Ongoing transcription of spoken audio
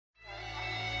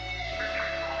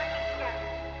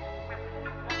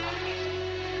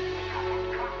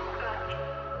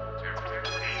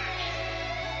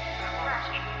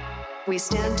We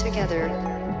stand together,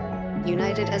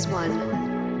 united as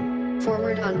one.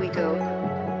 Forward on we go,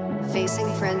 facing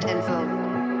friend and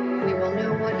foe. We will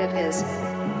know what it is.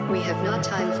 We have not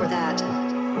time for that.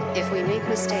 If we make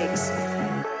mistakes,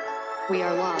 we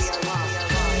are lost.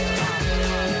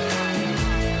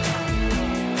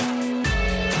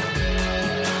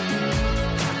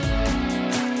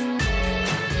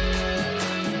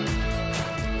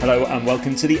 Hello and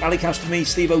welcome to the Alleycast with me,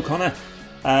 Steve O'Connor.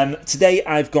 Today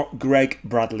I've got Greg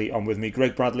Bradley on with me.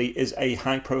 Greg Bradley is a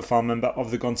high-profile member of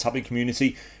the Gontabbing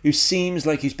community who seems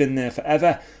like he's been there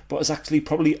forever, but has actually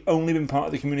probably only been part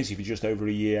of the community for just over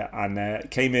a year, and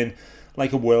came in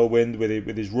like a whirlwind with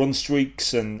his run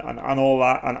streaks and all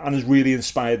that, and has really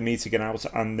inspired me to get out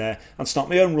and start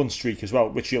my own run streak as well,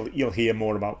 which you'll hear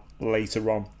more about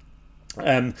later on.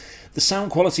 The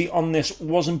sound quality on this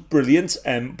wasn't brilliant,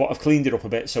 but I've cleaned it up a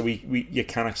bit so you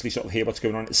can actually sort of hear what's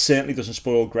going on. It certainly doesn't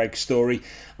spoil Greg's story,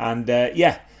 and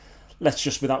let's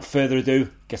just, without further ado,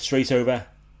 get straight over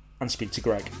and speak to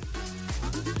Greg.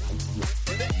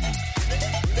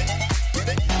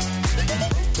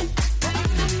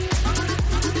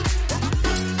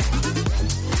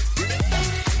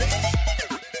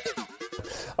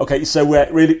 Okay, so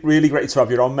really great to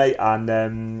have you on, mate,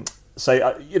 and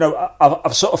so,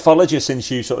 I've sort of followed you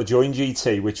since you sort of joined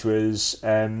GT, which was,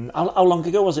 how long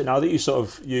ago was it now that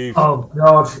you've... Oh,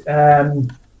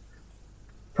 God,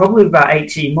 probably about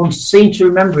 18 months. I seem to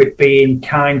remember it being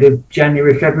kind of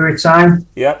January, February time.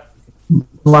 Yeah.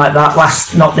 Like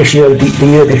that, not this year, the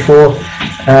year before.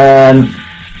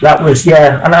 That was,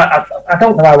 and I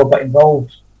don't know how I got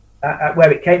involved, where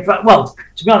it came from. Well,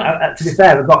 to be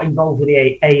fair, I got involved with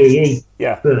the AEE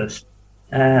first.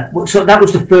 So that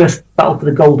was the first battle for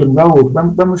the Golden Road.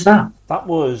 When was that? That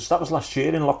was last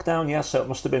year in lockdown. Yeah, so it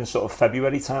must have been sort of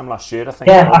February time last year, I think.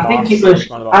 Yeah, I think it was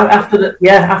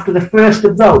after the first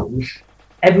of those.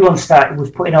 Everyone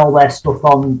was putting all their stuff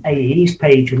on AEE's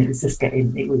page, and it was just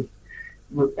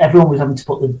everyone was having to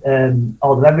put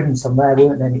all the evidence on there,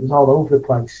 weren't they? And it was all over the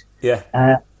place. Yeah.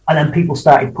 And then people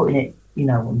started putting it,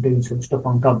 and doing some stuff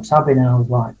on Gontabbing, and I was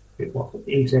like,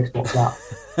 who's this? What's that?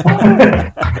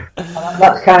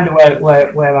 That's kind of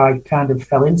where I kind of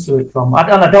fell into it from. I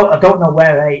don't know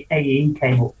where AE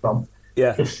came up from.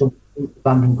 Yeah, just some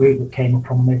random group that came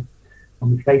up on the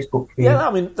Facebook feed. Yeah,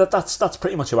 I mean that's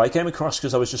pretty much how I came across,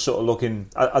 because I was just sort of looking.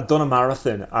 I'd done a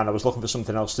marathon and I was looking for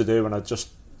something else to do, and I was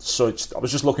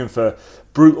just looking for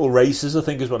brutal races, I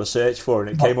think is what I searched for,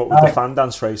 and it came up with the fan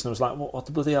dance race, and I was like, what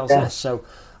the bloody hell is this? So.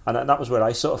 And that was where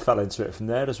I sort of fell into it from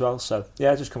there as well. So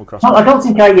I just come across. Well, I don't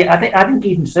think I didn't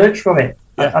even search for it.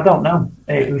 Yeah. I don't know.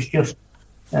 It was just,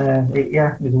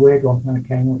 it was a weird one when it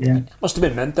came up. Yeah, must have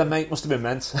been meant then, mate. Must have been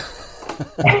meant.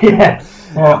 Yeah.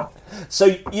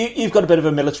 So you've got a bit of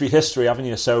a military history, haven't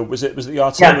you? So was it the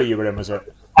artillery you were in? Was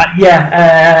it?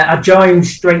 I joined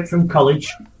straight from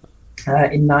college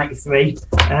in '93.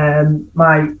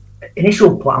 My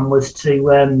initial plan was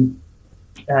to.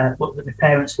 What the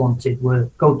parents wanted were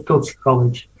go to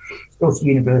college, go to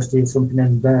university or something,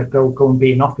 and go and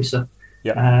be an officer.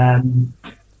 Yeah.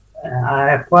 I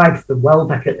applied for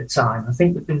Welbeck at the time. I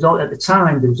think that there was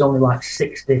only like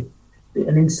 60,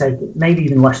 an intake, maybe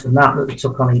even less than that they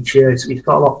took on each year. So it's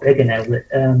got a lot bigger now.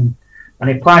 And I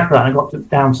applied for that, and I got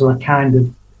down to the kind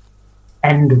of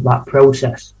end of that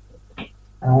process.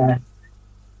 And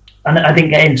I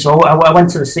didn't get in, so I went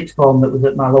to the sixth form that was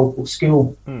at my local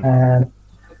school.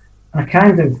 I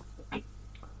kind of,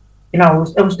 I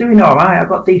was doing all right. I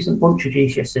got a decent bunch of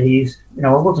GCSEs. I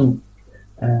wasn't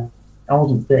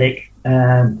thick,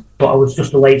 but I was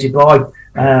just a lazy boy.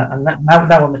 And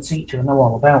now I'm a teacher, I know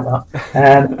all about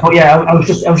that. But yeah, I was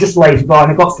just a lazy boy,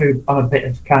 and I got through on a bit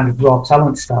of kind of raw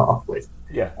talent to start off with.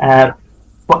 Yeah.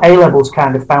 But A levels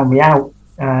kind of found me out,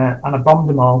 and I bombed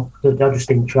them all because I just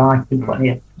didn't try. Didn't put any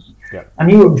effort. Yeah. I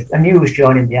knew I was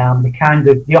joining the army.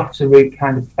 The officer route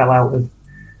kind of fell out of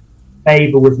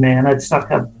favour with me, and I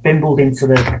bimbled into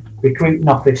the recruiting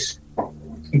office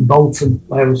in Bolton,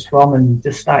 where I was from, and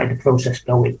just started the process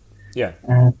going. Yeah.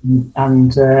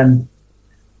 And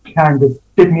kind of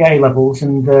did my A levels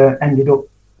and ended up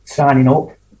signing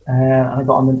up. And I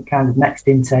got on the kind of next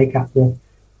intake after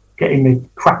getting the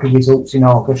crappy results in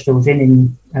August. I was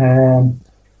in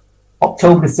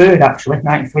October 3rd, actually,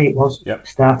 93 it was,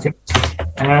 started.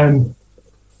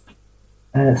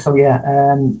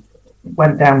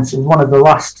 Went down to one of the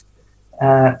last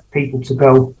people to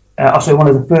go, also one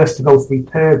of the first to go through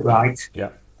Pirbright,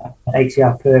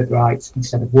 ATR Pirbright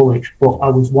instead of Woolwich, but I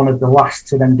was one of the last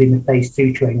to then do the phase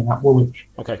 2 training at Woolwich.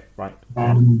 Okay, right.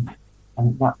 And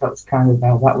that was kind of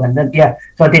how that went. Then,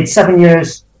 so I did 7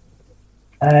 years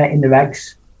in the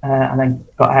regs, and then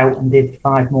got out and did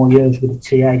 5 more years with a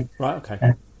TA. Right,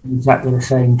 okay. Exactly the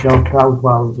same job. That was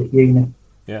while I was at uni.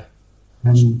 Yeah.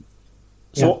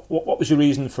 So what was your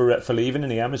reason for leaving in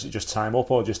the end? Was it just time up,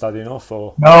 or just had enough?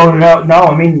 Or no.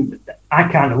 I mean, I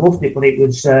kind of loved it, but it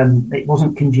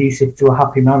wasn't conducive to a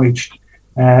happy marriage.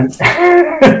 And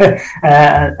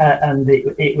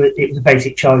it was a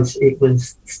basic choice. It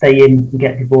was stay in and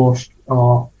get divorced,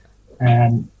 or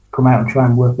come out and try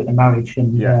and work at the marriage.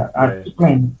 And I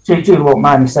mean, Julie won't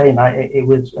mind me saying that. It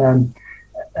was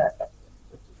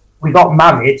we got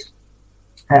married.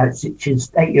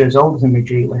 She's 8 years older than me,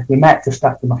 Julie. We met just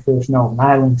after my first Northern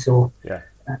Ireland tour. Yeah.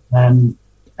 And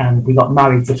we got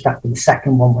married just after the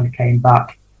second one when I came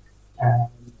back.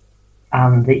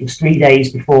 And it was 3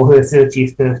 days before her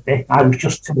 30th birthday. I was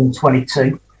just turning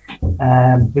 22.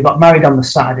 We got married on the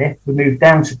Saturday. We moved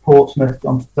down to Portsmouth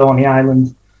onto Thorney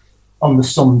Island on the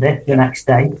Sunday, the next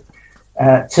day.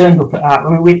 Turned up at our,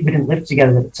 I mean, we didn't live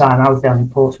together at the time. I was down in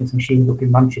Portsmouth and she was up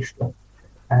in Manchester.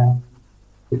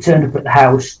 We turned up at the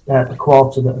house, the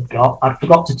quarter that I'd got. I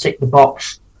forgot to tick the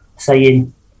box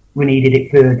saying we needed it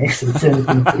furnished, so we turned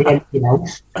up into the empty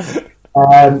house.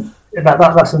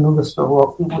 That's another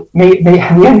story. We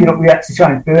ended up, we had to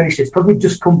try and furnish this because we'd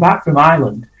just come back from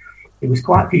Ireland. There was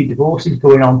quite a few divorces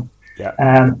going on. Yeah.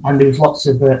 And there was lots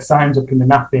of signs up in the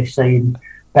nappy saying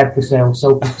bed for sale,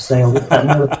 sofa for sale.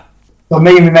 So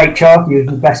me and my mate Charlie, who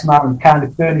was my best man, and kind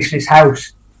of furnished this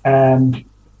house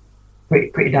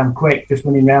pretty damn quick, just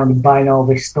running around and buying all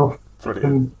this stuff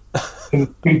from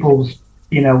people's,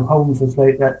 homes as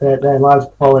their lives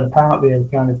falling apart, really,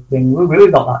 kind of thing. We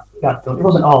really got that done. It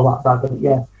wasn't all that bad, but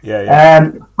yeah.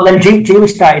 But then Julie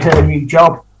started her new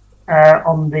job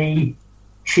on the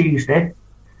Tuesday,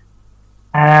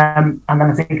 and then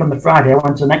I think on the Friday I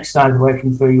went to an exercise away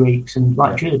from 3 weeks, and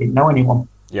Julie didn't know anyone.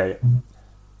 Yeah.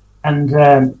 And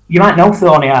you might know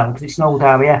Thorney Island because it's an old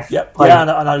RAF. Yep. Yeah, I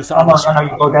know. I know you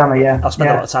go down there. Yeah, I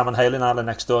spent a lot of time on Hailing Island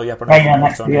next door. Yeah,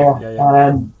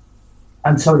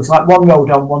 and so it's like one road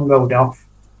on, one road off.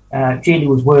 Julie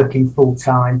was working full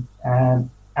time, and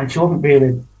she wasn't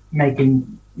really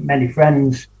making many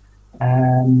friends.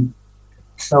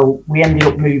 So we ended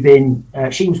up moving.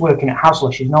 She was working at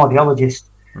Hasler. She's an audiologist,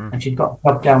 and she'd got a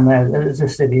job down there. There's a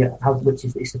city at Hasler, which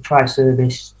is it's a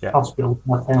tri-service hospital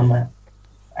down there.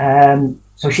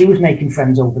 So she was making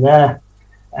friends over there,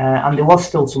 and there was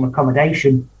still some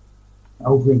accommodation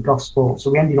over in Gosport.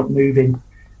 So we ended up moving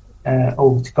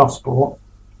over to Gosport,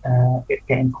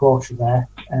 getting closer there.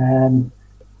 And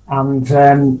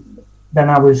then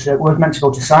I was meant to go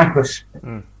to Cyprus.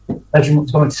 Legend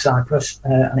was going to Cyprus,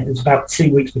 and it was about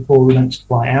 2 weeks before we went to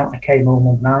fly out. I came home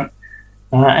one night,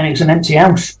 and it was an empty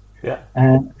house. Yeah.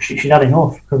 She'd had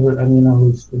enough because it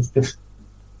was just.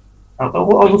 I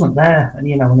wasn't there, and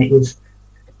it was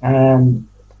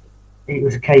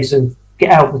a case of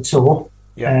get out the tour,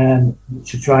 to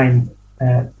try and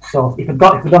sort. If we'd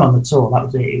gone on the tour, that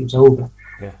was it. It was over.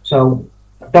 Yeah. So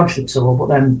I dodged the tour, but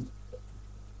then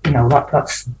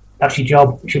that's your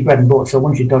job. It's your bread and butter. So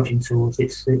once you're dodging tours,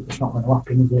 it's not going to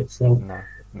happen, is it? So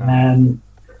no.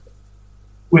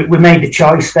 We made the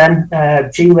choice then.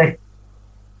 Julie.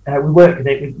 We worked at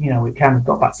it, we kind of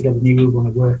got back together, knew we were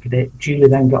going to work at it. Julie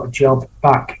then got a job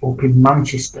back up in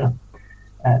Manchester.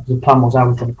 The plan was I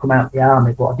was going to come out of the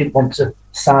army, but I didn't want to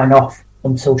sign off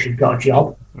until she'd got a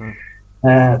job.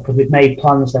 Because we'd made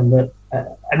plans then that,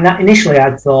 initially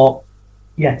I thought,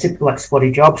 typical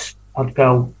ex-body jobs. I'd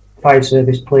go fire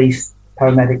service, police,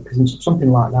 paramedic,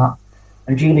 something like that.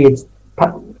 And Julie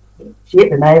she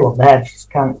hit the nail on the head.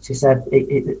 She said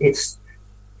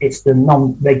it's the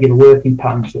non-regular working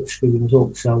patterns that's screwing us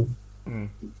up. So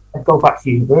I'd go back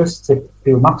to university,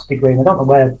 do a maths degree, and I don't know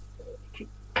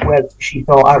where she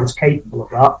thought I was capable of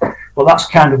that, but that's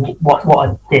kind of what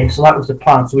I did. So that was the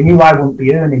plan. So we knew I wouldn't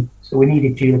be earning, so we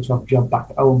needed Julie to have a job back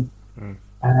at home.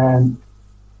 And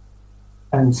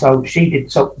so she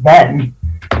did. So then,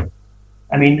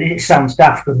 I mean, it sounds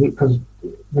daft because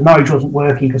the marriage wasn't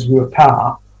working because we were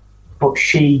apart, but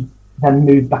she then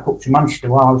moved back up to Manchester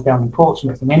while I was down in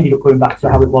Portsmouth, and we ended up going back to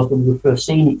how it was when we were first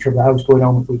seeing each other. I was going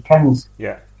on at weekends.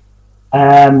 Yeah.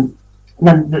 And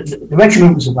then the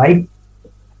regiment was away,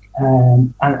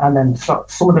 and then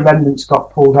some of the remnants got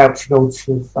pulled out to go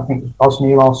to, I think it was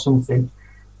Bosnia or something,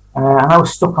 and I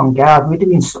was stuck on guard. We were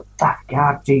doing daft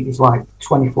guard duties like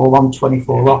 24 on,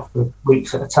 24 off for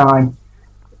weeks at a time,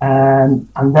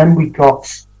 and then we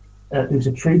got there was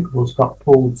a troop of us got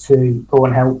pulled to go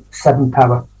and help 7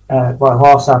 Para.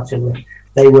 Horse artillery,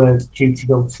 they were due to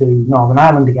go to Northern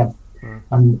Ireland again,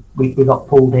 and we got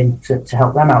pulled in to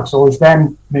help them out. So I was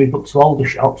then moved up to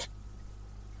Aldershot,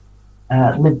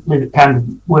 lived kind of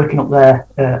working up there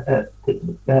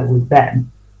with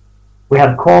them. We had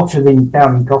a quarter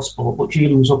down in Gosport, but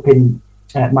Julie was up in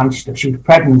Manchester. She was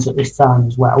pregnant at this time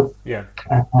as well. Yeah.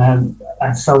 And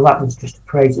so that was just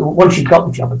crazy. Once she got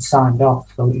the job, I'd signed off.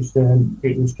 So it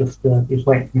was just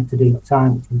waiting for me to do the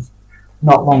time, which was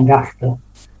not long after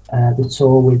the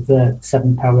tour with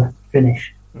Seven Power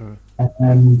finished.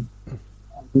 And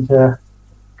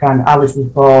kind of Alice was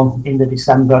born in the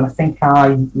December, and I think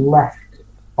I left,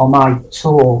 or my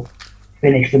tour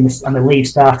finished, and the leave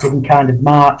started in kind of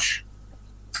March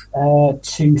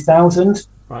 2000.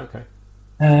 Right, okay.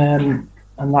 And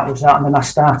that was that. And then I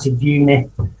started uni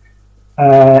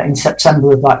in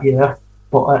September of that year.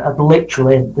 But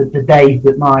literally, the day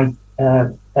that my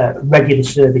regular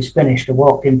service finished, I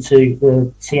walked into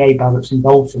the TA barracks in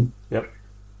Bolton,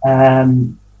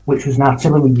 which was an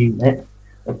artillery unit.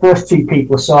 The first two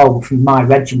people I saw were from my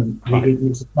regiment. Right. It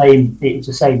was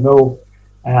the same role.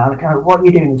 And kind of, what are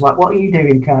you doing? It was like, what are you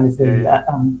doing, kind of thing.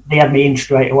 They had me in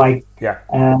straight away. Yeah.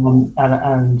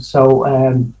 And so,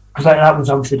 because that was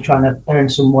obviously trying to earn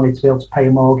some money to be able to pay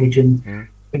a mortgage and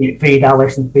feed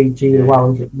Alice and feed Julie while I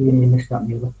was at uni and this, that, and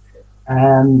the other.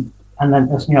 And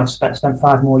then, spent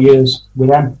 5 more years with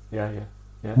them. Yeah.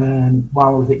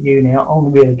 While I was at uni, I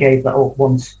only really gave that up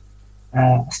once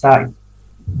I started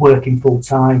working full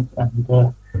time, and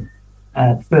the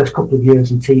first couple of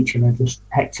years in teaching are just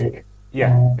hectic.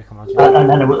 Yeah, and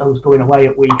then I was going away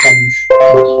at weekends.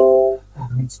 I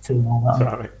need to turn all that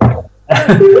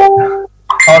on.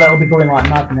 Oh, that'll be going like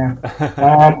mad now.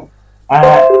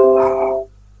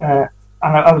 And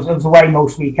I was away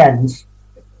most weekends,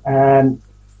 and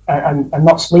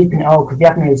not sleeping at all, because they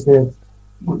had me as the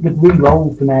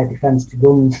re-roll from air defence to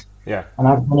guns. Yeah. And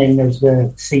I'd gone in as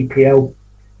the CPO.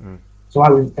 So I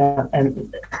was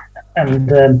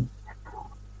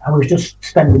I was just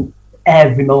spending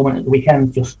every moment at the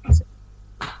weekend just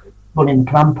running the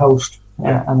command post,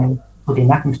 and then bloody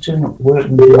knacking to turn up to work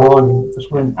in the morning, just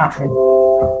weren't happening.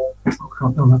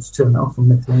 I don't have to turn it off on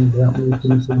my phone without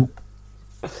moving.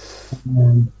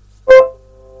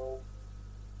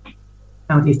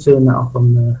 How do you turn that off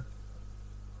on the?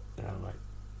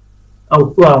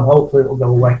 Oh well, hopefully it'll go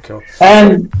away. Cool.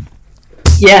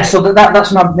 Yeah, so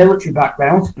that's my military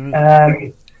background.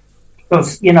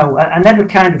 Because I never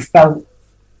kind of felt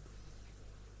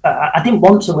I didn't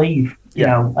want to leave. You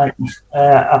know, and,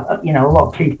 a lot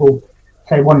of people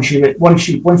say once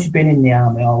you've been in the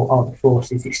army or the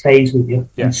forces, it stays with you.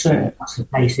 Yeah. And certainly that's the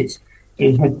case.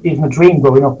 It was my dream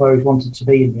growing up. I always wanted to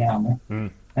be in the army,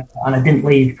 and I didn't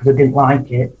leave because I didn't like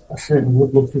it. I certainly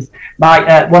would love to.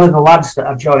 One of the lads that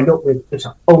I've joined up with has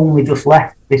only just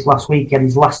left this last weekend.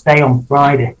 His last day on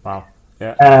Friday. Wow.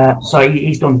 Yeah. So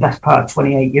he's done the best part of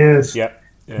 28 years. Yeah.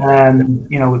 We've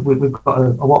got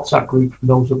a WhatsApp group for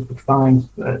those that we could find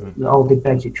that all did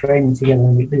basic training together.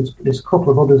 And there's a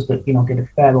couple of others that did a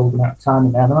fair old amount of time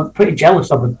in there, and I'm pretty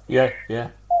jealous of them. Yeah.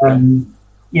 I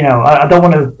don't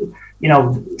want to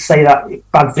say that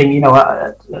bad thing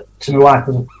to my wife,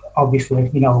 because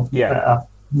obviously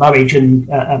marriage and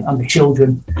the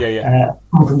children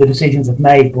come from the decisions I've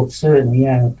made, but certainly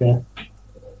the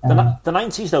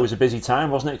 90s though was a busy time,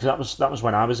 wasn't it? Because that was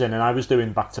when I was in, and I was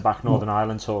doing back-to-back Northern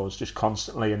Ireland tours just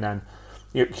constantly, and then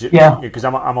because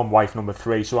I'm on wife number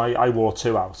 3, so I wore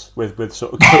 2 out with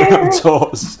sort of going on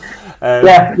tours.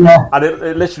 And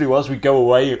it literally was, we'd go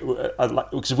away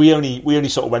because we only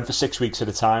sort of went for 6 weeks at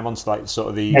a time onto like sort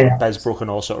of the Besbrook and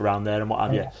all sort of around there and what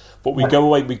have you. But we'd go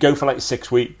away, we'd go for like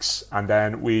 6 weeks, and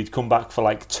then we'd come back for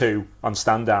like 2 on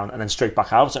stand down, and then straight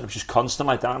back out, and it was just constant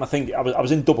like that. And I think I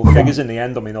was in double figures in the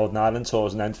end on my Northern Ireland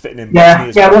tours, and then fitting in. I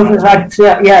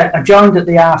joined at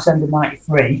the arse end of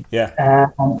 '93.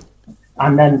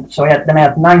 And then, I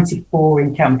had 94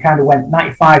 in camp, kind of went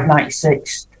 95,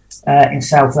 96 in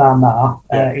South Armagh.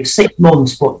 It was 6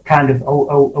 months, but kind of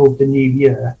over the new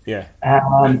year.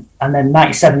 And then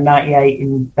 97, 98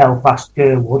 in Belfast,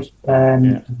 Gerwood,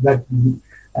 Redmond.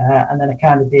 And then I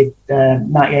kind of did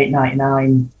 98,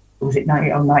 99, was it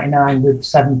 98 or 99 with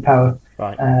 7 Power.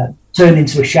 Right. Turned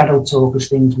into a shadow tour because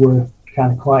things were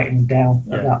kind of quieting down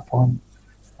at that point.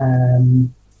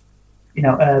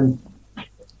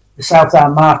 The South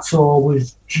Armagh tour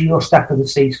was just after the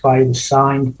ceasefire was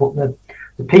signed, but the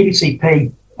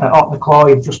PVCP at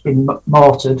Ottnacloy had just been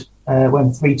mortared when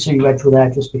 3-2 Reds were there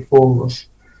just before us.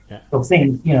 So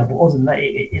things, but other than that,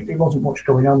 it wasn't much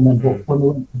going on then. But when we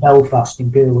went to Belfast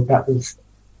in Gerwood, that was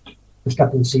just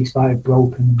after the ceasefire had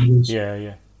broken. And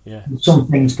there was some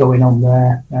things going on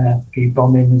there. A few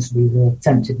bombings with a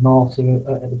attempted mortar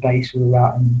at the base we were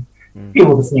at, and a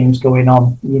few other things going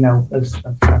on.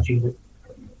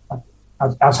 As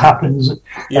as happens at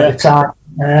the time.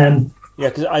 Yeah,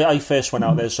 because I first went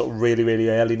out there sort of really, really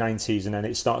early 90s, and then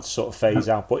it started to sort of phase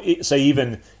out. But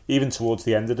even towards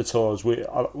the end of the tours, we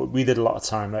did a lot of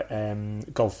time at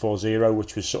Golf 40,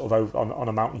 which was sort of on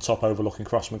a mountaintop overlooking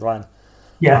Crossmaglen.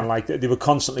 Yeah. And like they were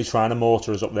constantly trying to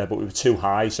mortar us up there, but we were too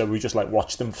high, so we just like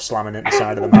watched them slamming into the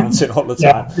side of the mountain all the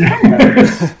time.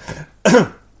 Yeah.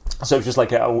 So it was just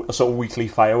like a sort of weekly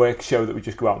fireworks show that we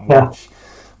just go out and watch.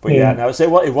 But no, I'd say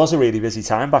it was a really busy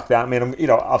time back then. I mean,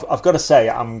 I've got to say,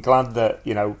 I'm glad that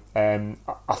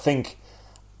I think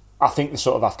the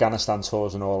sort of Afghanistan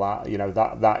tours and all that,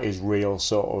 that is real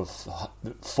sort of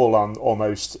full on,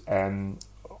 almost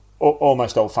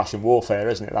old-fashioned warfare,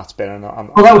 isn't it? That's been.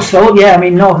 Well, that was so. Yeah, I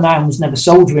mean, Northern Ireland was never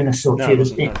soldiering as such. It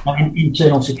was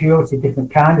internal security,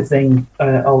 different kind of thing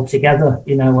altogether.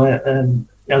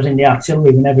 I was in the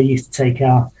artillery. We never used to take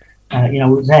our. It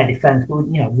was air defence, but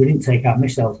we didn't take our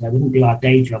missiles there. We didn't do our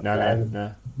day job there.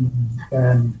 No.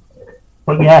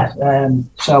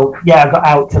 So I got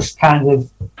out just kind of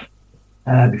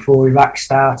before Iraq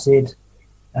started.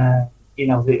 There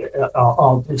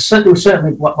was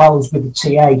certainly while I was with the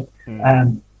TA,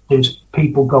 there was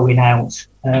people going out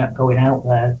there,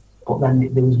 but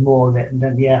then there was more of it, and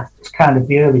then it's kind of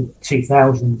the early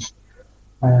 2000s.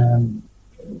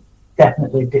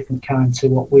 Definitely a different kind to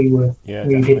what we did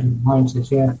in the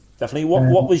 90s. Definitely.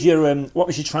 What was your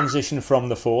transition from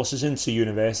the forces into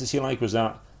university like? Was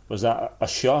that a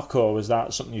shock, or was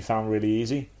that something you found really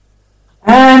easy?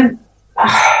 It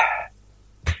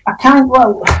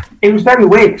was very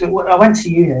weird, because I went to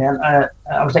uni and I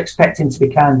was expecting to be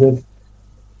kind of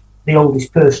the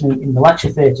oldest person in the lecture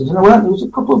theatres, and there was a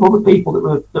couple of other people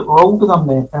that were older than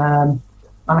me, and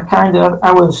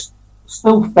I was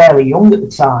still fairly young at the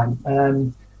time.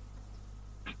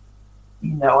 I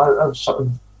was sort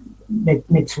of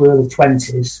mid to early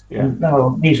 20s. Yeah.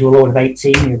 These were a load of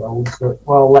 18-year-olds that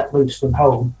were all let loose from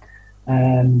home.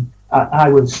 I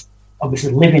was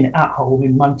obviously living at home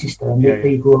in Manchester, and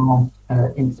they grew on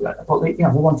into that. But they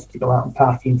wanted to go out and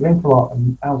party and drink a lot,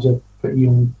 and I was a pretty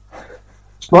young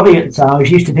squaddy at the time. I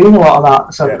was used to doing a lot of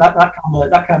that, so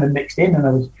that kind of mixed in,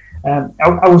 and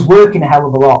I was working a hell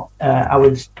of a lot. I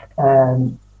was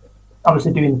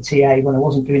obviously doing the TA. When I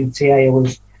wasn't doing the TA, I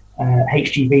was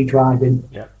HGV driving.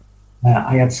 Yeah.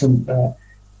 I had some.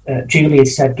 Julia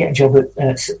said, get a job at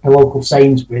the local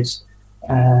Sainsbury's,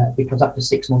 because after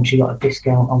 6 months you got a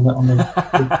discount on the.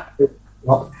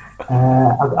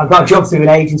 I got a job through an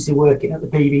agency working at the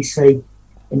BBC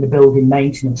in the building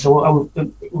maintenance. So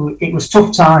it was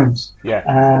tough times.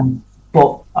 Yeah.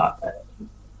 But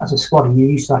as a squaddy, you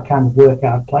used to that kind of work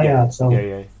hard, play hard. So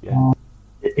there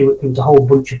was a whole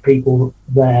bunch of people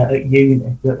there at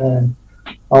uni that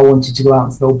all wanted to go out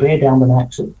and throw beer down the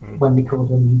necks when they could,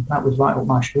 and that was right up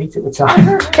my street at the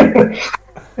time.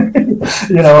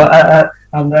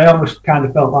 And I almost kind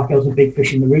of felt like I was a big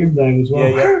fish in the room there as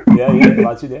well.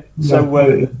 Imagine, yeah.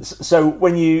 So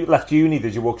when you left uni,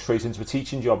 did you walk straight into a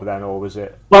teaching job then, or was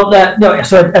it? Well, no.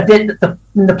 So I did.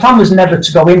 The plan was never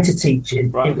to go into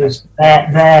teaching. Right. It was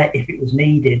there if it was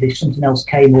needed. If something else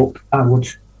came up, I would,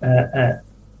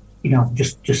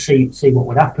 just see what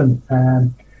would happen.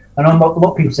 And a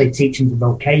lot of people say teaching's a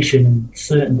vocation, and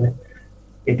certainly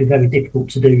it'd be very difficult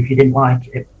to do if you didn't like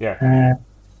it. Yeah.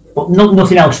 But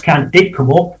nothing else kind of did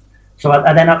come up, so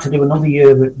I then had to do another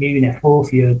year at uni,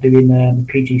 fourth year, doing the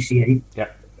PGCE. Yeah.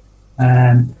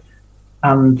 And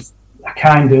I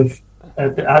kind of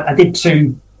I did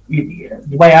two. The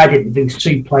way I did it, there was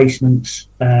two placements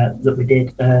that we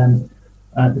did. The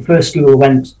first school I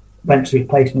went to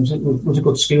replacements. It was a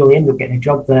good school. I ended up getting a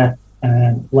job there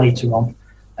later on,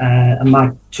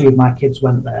 and two of my kids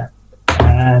went there.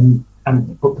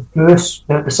 But the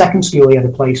second school he had a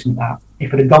placement at,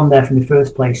 if I'd have gone there from the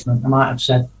first placement, I might have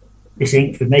said, this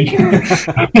ain't for me.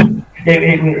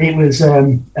 it was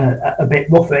a bit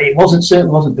rougher. It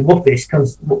certainly wasn't the roughest,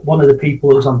 because one of the people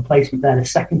that was on placement there the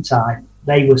second time,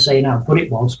 they were saying how good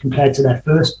it was compared to their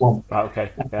first one.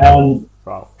 Okay. Yeah.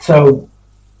 Wow. So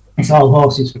it's all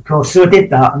horses for course. So I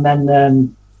did that, and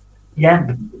then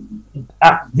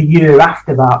at the year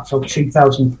after that, so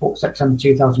September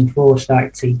 2004, I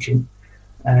started teaching.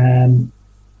 And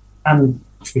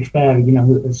to be fair,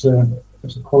 as a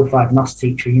qualified maths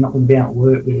teacher, you're not going to be out of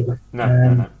work really.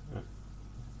 No.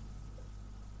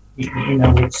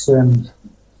 It's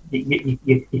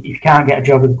you can't get a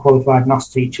job as a qualified maths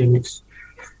teacher.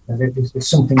 There's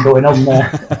something going on there.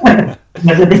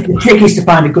 The trick is to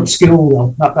find a good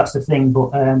school, though. That's the thing.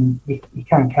 But you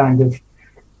can kind of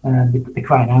be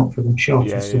crying out for them, sure.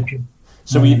 Yeah.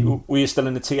 So were you still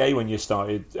in the TA when you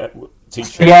started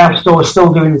teaching? Yeah, I was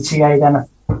still doing the TA then.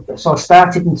 So I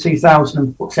started in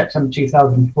September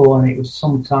 2004, and it was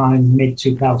sometime mid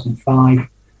 2005.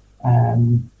 I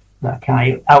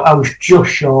was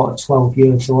just short of 12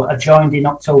 years, so I joined in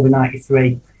October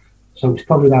 '93. So it was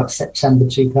probably about September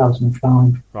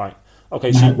 2005. Right.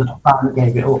 Okay. So I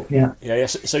gave it up. Yeah. Yeah.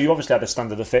 So you obviously had a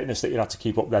standard of fitness that you had to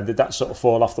keep up. Then did that sort of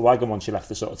fall off the wagon once you left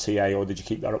the sort of TA, or did you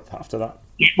keep that up after that?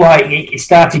 Well, it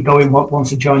started going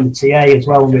once I joined the TA as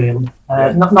well. Really,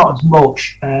 not as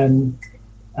much,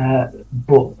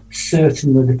 but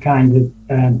certainly the kind of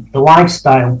the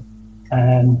lifestyle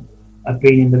of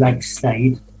being in the legs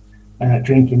stayed,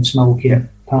 drinking, smoking,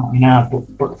 partying hard,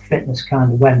 but the fitness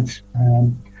kind of went.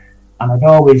 And I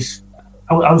was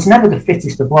never the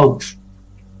fittest of blokes.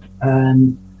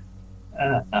 And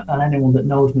anyone that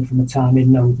knows me from the time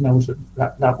in knows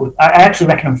that was. I actually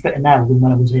reckon I'm fitter now than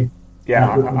when I was in. Yeah,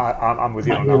 I'm with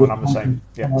you on that one. I'm the same.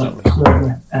 Yeah,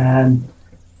 totally.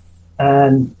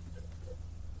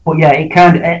 But yeah, it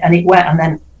kind of, and it went, and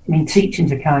then, I mean,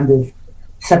 teaching's a kind of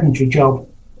sedentary job.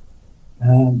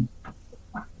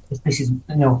 This is,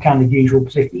 kind of usual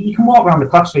position. You can walk around the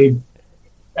classroom,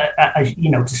 as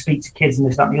to speak to kids and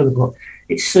this, that, and the other, but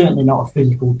it's certainly not a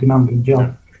physical demanding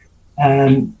job.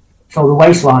 So the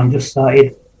waistline just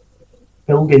started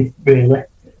building, really.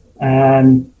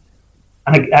 And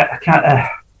I can't,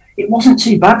 it wasn't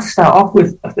too bad to start off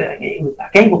with. I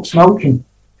gave up smoking.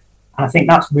 And I think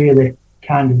that's really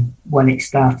kind of when it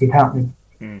started happening.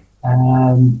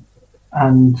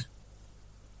 And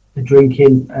the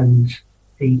drinking and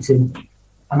eating.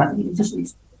 And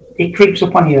it creeps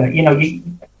up on you.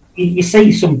 You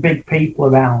see some big people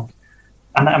around.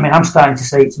 And I mean, I'm starting to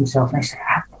say it to myself, and I say,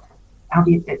 how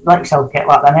do you let yourself get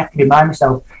like that? And I have to remind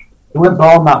myself, they weren't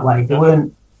born that way. They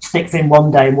weren't stick thin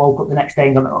one day and woke up the next day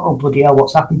and gone, oh, bloody hell,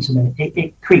 what's happened to me?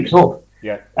 It creeps up.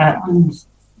 Yeah. And,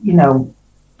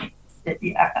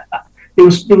 there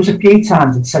was a few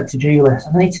times I'd said to Julie,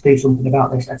 I need to do something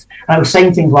about this. And I was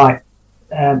saying things like,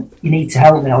 you need to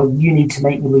help me, or you need to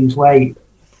make me lose weight.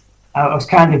 I was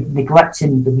kind of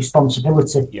neglecting the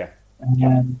responsibility. Yeah.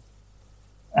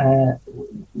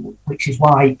 Which is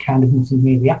why kind of nothing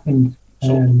really happened.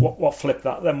 So what flipped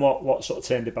that then? What sort of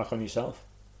turned it back on yourself?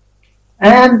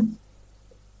 I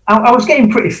was getting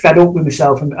pretty fed up with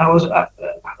myself, and and I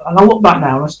look back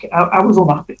now, and I was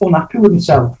unhappy with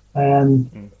myself. I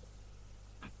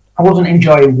wasn't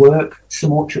enjoying work so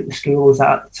much at the school as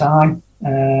at the time.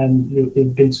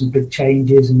 There'd been some big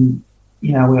changes, and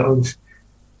it was.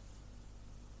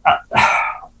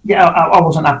 I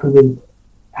wasn't happy with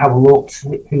how I looked,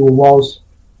 who I was,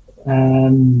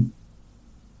 and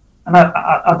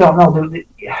I don't know.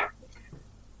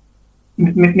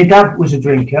 My dad was a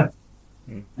drinker,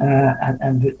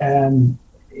 and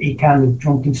he kind of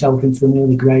drunk himself into an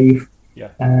early grave. Yeah.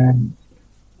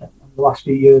 The last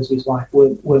few years of his life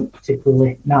weren't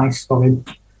particularly nice for him,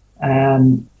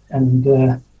 and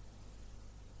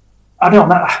I don't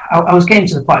know. I was getting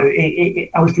to the point.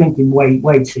 I was drinking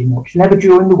way too much. Never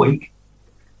during the week,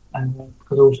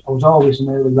 because I was always an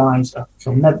early riser.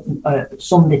 So never,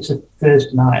 Sunday to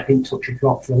Thursday night, I didn't touch a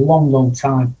drop for a long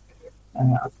time.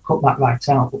 I've cut that right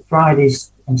out. But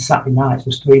Fridays and Saturday nights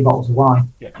was 3 bottles of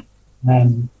wine. Yeah.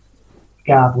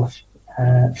 Regardless.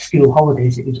 School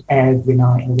holidays, it was every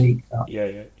night in a week.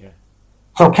 Yeah.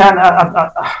 So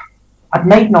I'd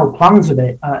made no plans of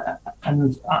it,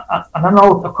 and I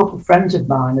know a couple of friends of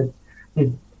mine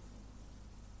had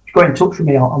got in touch with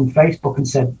me on Facebook and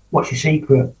said, "What's your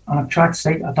secret?" And I've tried to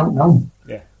say, "I don't know."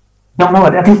 Yeah. Don't know. I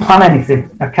didn't plan anything.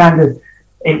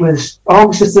 It was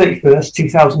August the 31st,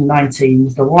 2019,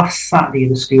 was the last Saturday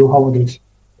of the school holidays.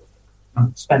 I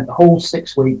spent the whole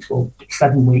 6 weeks, or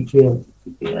 7 weeks, really,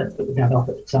 that we had off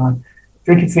at the time,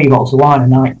 drinking 3 bottles of wine a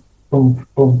night. Boom,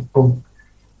 boom, boom.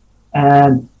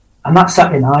 And that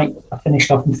Saturday night, I finished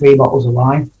off in 3 bottles of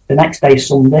wine. The next day,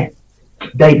 Sunday,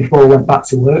 the day before I went back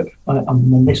to work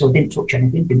on Monday, so I didn't touch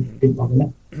anything, didn't bother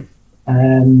me.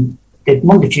 Did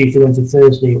Monday, Tuesday, Wednesday,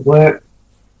 Thursday at work.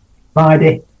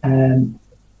 Friday,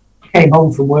 came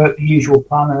home from work, the usual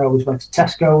plan. I always went to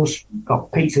Tesco's, got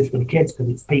pizzas for the kids because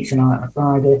it's pizza night on a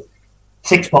Friday.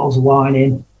 6 bottles of wine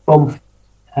in, boom.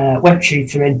 Went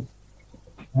tutoring,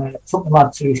 took the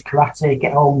lad to his karate,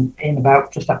 get home in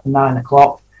about just after 9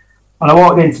 o'clock. And I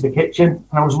walked into the kitchen,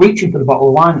 and I was reaching for the bottle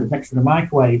of wine that was next to the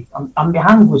microwave, and my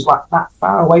hand was like that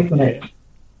far away from it. And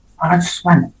I just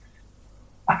went,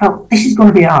 I felt, this is going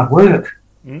to be hard work.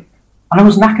 And I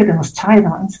was knackered and I was tired.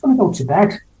 I'm just going to go to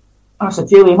bed. And I said,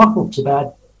 Julie, I'm up to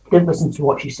bed. Didn't listen to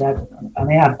what she said. And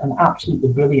I had an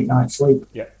absolutely brilliant night's sleep.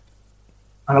 Yeah.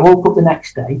 And I woke up the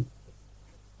next day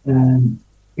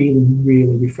feeling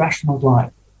really refreshed. And I was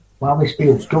like, wow, this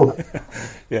feels good.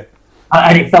 Yeah.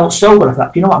 And it felt so good. I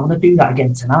thought, you know what, I'm going to do that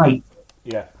again tonight.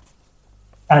 Yeah.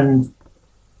 And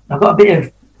I've got a bit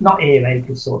of, not earache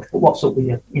as such, but what's up with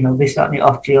you? You know, this, that, and the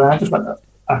off to you. And I just went,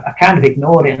 I kind of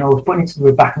ignored it, and I was putting it to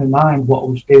the back of my mind what I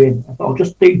was doing. I thought, I'll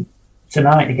just do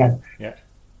tonight again. Yeah.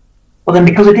 But then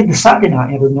because I did the Saturday night,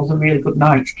 I had another really good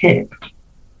night's kip.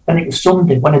 Then it was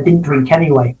Sunday when I didn't drink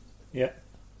anyway. Yeah.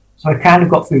 So I kind of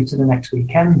got through to the next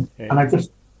weekend, and I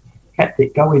just kept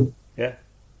it going. Yeah.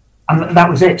 And that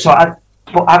was it. So I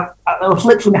was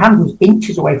literally, my hand was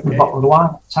inches away from the bottle of the wine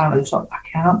at the time. I just thought, I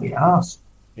can't be arsed.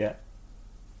 Yeah.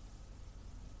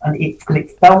 And because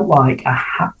it felt like I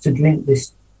had to drink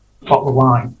this bottle of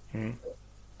wine.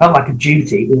 Felt like a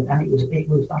duty, and it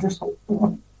was. I just thought,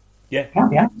 oh, yeah, can't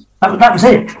be asked. That was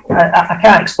it. I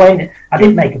can't explain it. I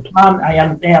didn't make a plan. I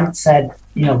haven't said,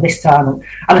 you know, this time, and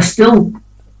I still.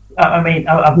 I mean,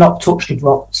 I've not touched a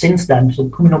drop since then. So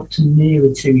I'm coming up to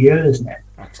nearly 2 years now.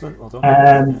 Excellent, well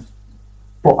done.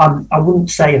 But I wouldn't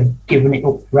say I've given it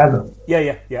up forever.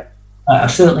 Yeah. I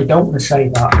certainly don't want to say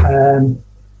that.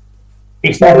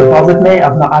 It's never bothered me.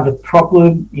 I've not had a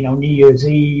problem, you know, New Year's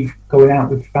Eve, going out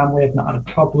with family. I've not had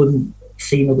a problem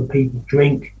seeing other people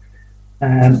drink.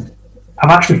 I've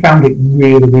actually found it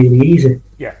really, really easy.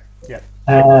 Yeah.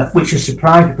 Which is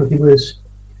surprising because there was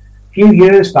a few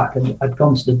years back I'd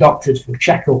gone to the doctors for a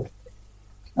checkup,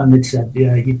 and they'd said,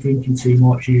 yeah, you're drinking too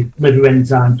much, your liver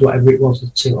enzymes, whatever it was,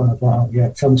 and I thought, oh, yeah,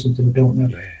 tell me something I don't know.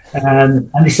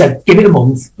 And they said, give it a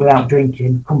month without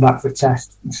drinking, come back for a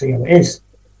test and see how it is.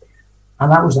 And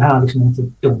that was the hardest month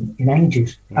I've done in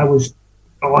ages. I was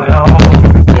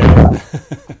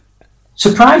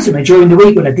surprisingly during the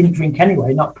week when I didn't drink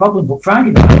anyway, not a problem. But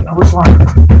Friday night, I was like,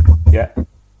 I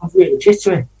was really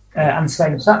jittery. And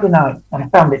same Saturday night, and I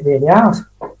found it really hard.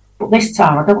 But this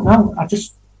time, I don't know.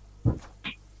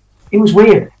 It was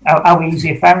weird how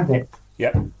easy I found it.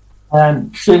 Yeah.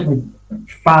 Certainly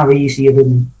far easier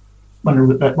than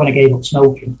when I gave up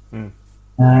smoking.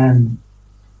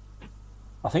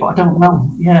 I think. But I don't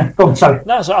know. Yeah, go on, sorry.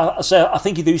 No, so I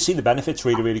think you do see the benefits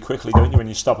really, really quickly, don't you, when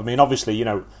you stop? I mean, obviously, you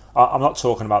know, I'm not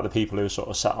talking about the people who are sort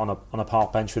of sat on a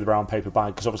park bench with a brown paper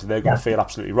bag, because obviously they're going to feel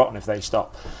absolutely rotten if they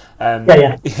stop.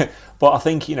 But I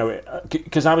think, you know,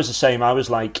 because I was the same. I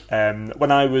was like,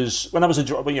 when I was doing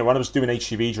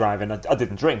HGV driving, I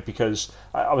didn't drink because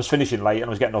I was finishing late and I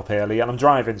was getting up early, and I'm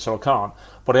driving, so I can't.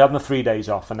 But I had my 3 days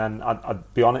off, and then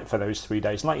I'd be on it for those 3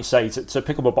 days. And like you say, to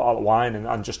pick up a bottle of wine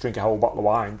and just drink a whole bottle of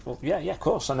wine, well, yeah, of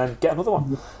course, and then get another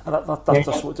one. And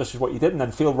that's what you did, and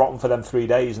then feel rotten for them 3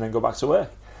 days, and then go back to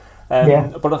work.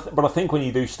 But I think when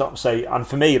you do stop, say, and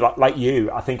for me, like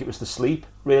you, I think it was the sleep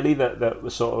really that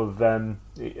was sort of,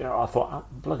 you know, I thought, oh,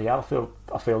 bloody hell,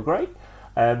 I feel great.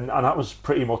 And that was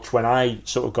pretty much when I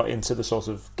sort of got into the sort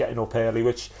of getting up early,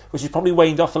 which has probably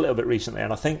waned off a little bit recently.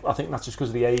 And I think that's just because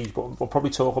of the age, but we'll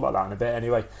probably talk about that in a bit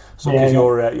anyway. So because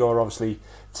you're obviously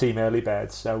team early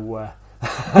bird, so.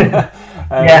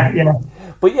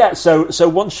 But yeah, so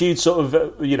once you'd sort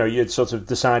of, you know, you'd sort of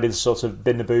decided to sort of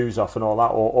bin the booze off and all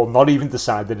that, or not even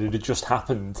decided, it had just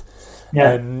happened.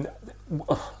 When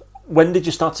did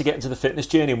you start to get into the fitness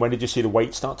journey, and when did you see the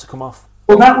weight start to come off?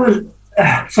 Well, that was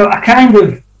so I kind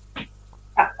of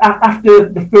after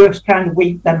the first kind of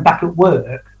week, then back at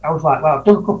work, I was like, well, I've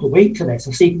done a couple of weeks of this.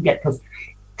 I see you can get, because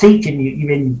teaching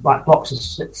you're in like blocks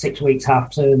of 6 weeks,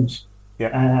 half terms.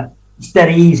 It's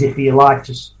dead easy for your life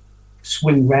to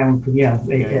swing round from,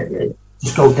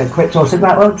 just go dead quick. So I said,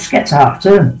 right, well, just get to half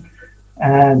term,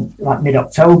 like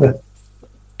mid-October.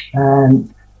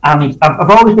 And I've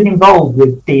always been involved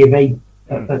with D&V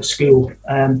at school.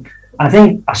 And I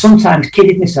think I sometimes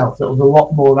kidded myself that I was a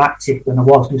lot more active than I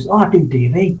was. Because, I do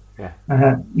D&V.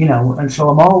 You know, and so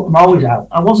I'm always out.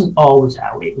 I wasn't always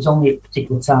out. It was only at a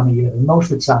particular time of year. And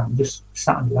most of the time, I just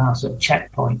sat on the house at a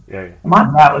checkpoint. I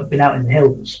might have been out in the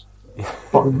hills.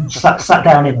 But sat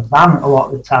down in a van a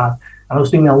lot of the time, and I was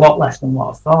doing a lot less than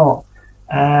what I thought.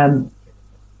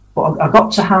 But I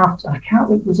got to I can't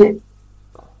think, was it?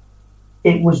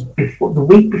 It was before the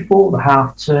week before the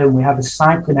half term. We had a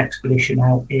cycling expedition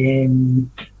out in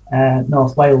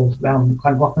North Wales around the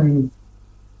Llangollen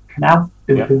Canal.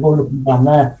 They were going up and down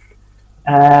there,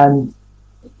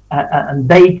 and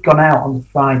they'd gone out on the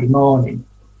Friday morning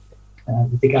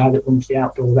with the guy that runs the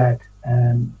Outdoor Red.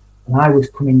 And I was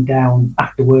coming down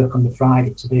after work on the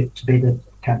Friday to be the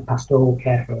kind of pastoral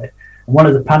care for it. And one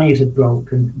of the panniers had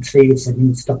broken, and Steve said, you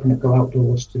need to stop and go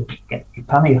outdoors to get your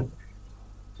pannier.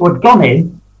 So I'd gone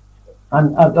in,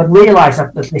 and I'd realised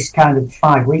after this kind of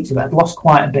 5 weeks of it, I'd lost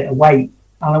quite a bit of weight,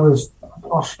 and I was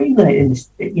feeling it in this,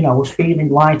 you know, I was feeling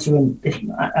lighter, and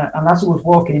as I was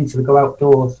walking into the go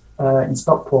outdoors in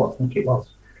Stockport, I think it was,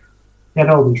 they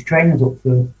had all these trainers up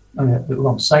for that were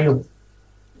on sale.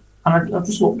 And I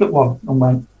just looked at one and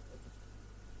went,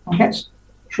 I guess,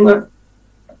 sure,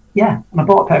 yeah. And I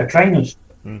bought a pair of trainers.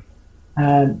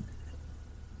 And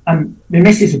my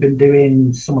missus had been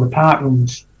doing some of the park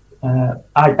runs.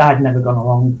 I'd never gone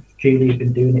along. Julie had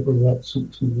been doing it with some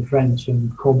of the friends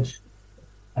from Cubs.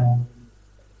 And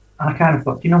I kind of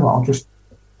thought, you know what,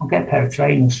 I'll get a pair of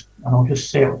trainers and I'll just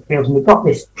see how it feels. And we've got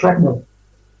this treadmill,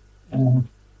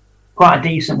 quite a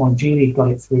decent one. Julie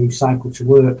got it through Cycle to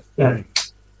Work,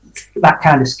 that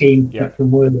kind of scheme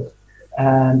from work.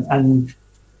 And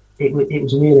it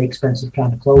was a really expensive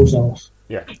kind of clothes horse.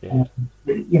 You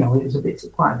know, it was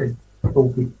quite a big,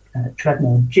 bulky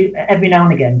treadmill. Every now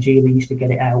and again, Julie used to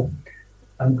get it out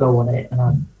and go on it, and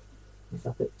I was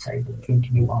up at the table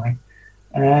drinking my wine.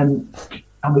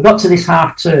 And we got to this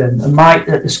half term, and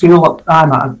at the school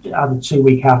I'm at, I had a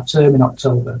 2-week half term in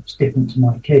October. It's different to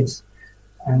my kids.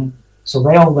 So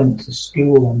they all went to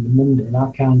school on the Monday, and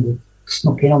I kind of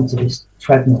snuck in onto this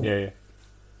treadmill.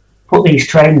 Put these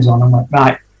trainers on, and went,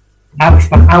 right,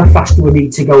 how fast do we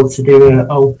need to go to do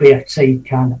an old BFT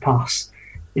kind of pass?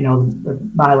 You know, a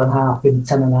mile and a half in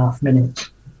 10.5 minutes.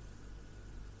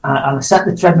 And I set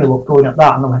the treadmill up going at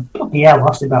that, and I went, bloody hell,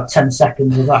 lasted about 10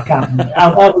 seconds. I was like,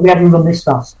 how do we ever run this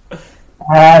fast?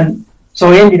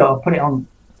 So I ended up, I put it on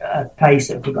a pace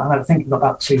that I think I got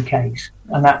about 2 Ks,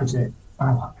 and that was it.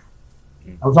 I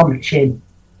was on the chin.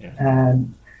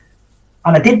 And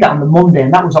I did that on the Monday,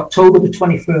 and that was October the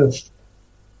 21st.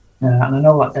 And I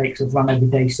know that date because I've run every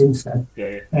day since then.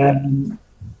 And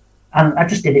I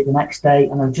just did it the next day,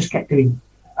 and I just kept doing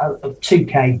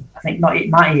 2K. I think it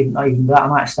might even be that. I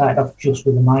might have started off just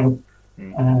with a mile.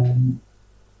 And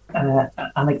then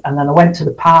I went to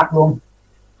the park run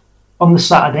on the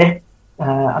Saturday.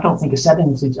 I don't think I said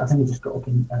anything. I think I just got up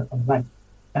and went.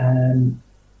 And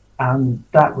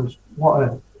that was, what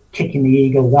a kick in the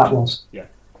ego that was.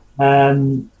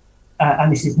 And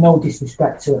this is no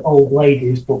disrespect to old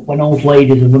ladies, but when old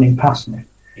ladies are running past me,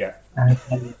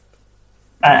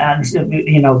 and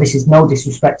you know, this is no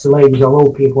disrespect to ladies or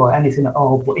old people or anything at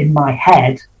all, but in my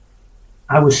head,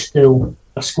 I was still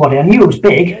a squaddy. I knew I was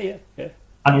big, and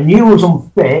I knew I was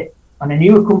unfit, and I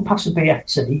knew I couldn't pass a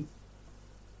BFT,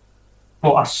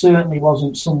 but I certainly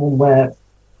wasn't someone where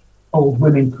old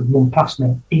women could run past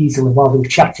me easily while they were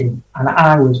chatting, and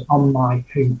I was on my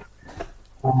hoop.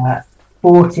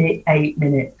 48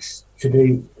 minutes to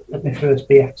do my first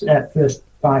first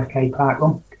 5K park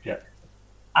run.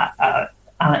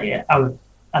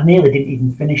 I nearly didn't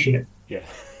even finish it.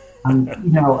 And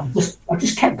you know, I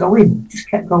just kept going. So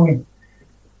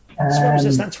what was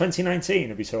this then?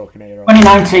 2019? Are we talking here?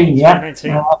 2019,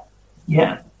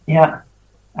 yeah.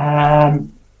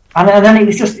 And then it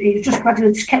was just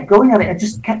gradually just kept going at it. I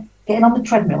just kept getting on the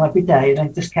treadmill every day, and I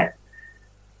just kept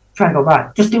trying to go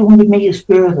right. Just do 100 meters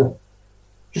further.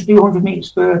 Just do 100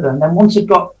 meters further, and then once it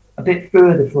got a bit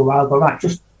further for a while, go right.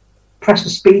 Just press the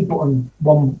speed button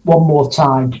one more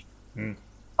time.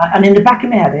 And in the back of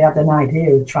my head, I had an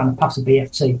idea of trying to pass a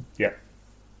BFT.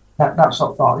 That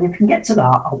sort of thought. If I can get to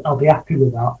that, I'll be happy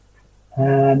with that.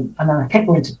 And then I kept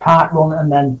going to park run, and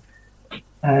then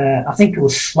I think it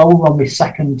was slower on my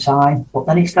second time, but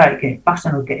then it started getting faster,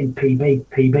 and I was getting PB.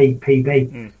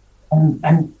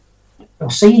 And I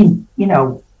was seeing, you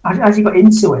know, as you got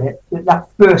into it, that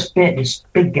first bit is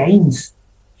big gains.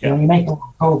 You know, you make a lot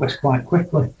of progress quite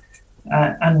quickly.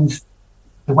 And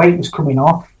the weight was coming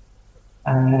off.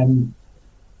 And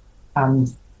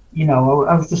you know,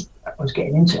 I was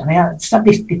getting into it, and I just had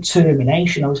this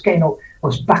determination. I was getting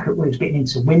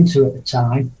into winter at the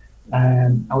time.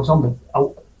 I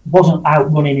wasn't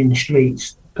out running in the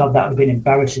streets. God, that would have been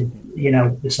embarrassing. You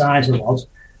know, the size I was.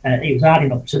 It was hard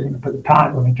enough to put the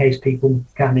park run in case people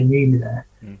kind of knew me there.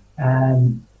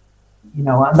 You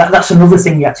know, and that's another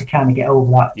thing you had to kind of get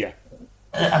over that.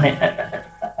 I mean,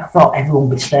 I thought everyone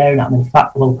was staring at me,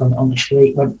 fat bloke on the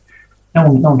street. When no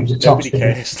one gives a toss.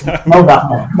 No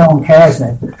one cares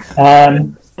now.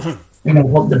 You know,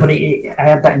 but I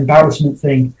had that embarrassment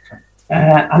thing,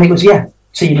 and it was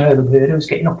Team Early I was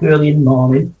getting up early in the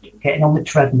morning, getting on the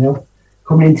treadmill,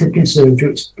 coming into the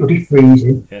conservatory. It's bloody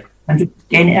freezing, and just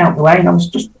getting it out of the way, and I was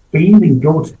just feeling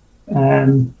good.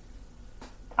 And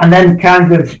then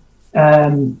kind of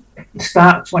the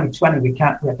start of 2020, we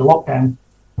had the lockdown.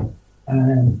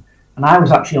 And I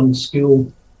was actually on the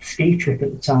school ski trip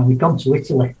at the time. We'd gone to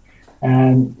Italy,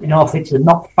 North Italy,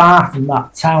 not far from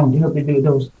that town. You know, they do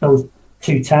those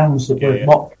 2 towns that were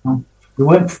lockdown. We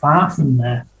weren't far from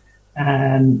there.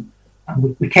 And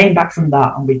we came back from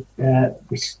that, and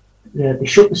they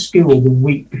shut the school the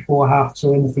week before half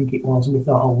term, I think it was, and we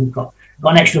thought, we've got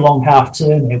got an extra long half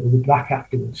term here, we'll be back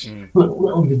afterwards.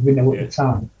 Little did we know at the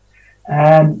time.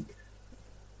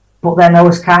 But then I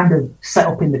was kind of set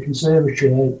up in the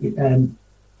conservatory.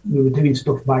 We were doing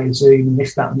stuff via Zoom and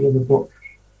this, that, and the other. But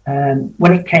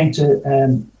when it came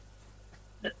to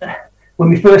when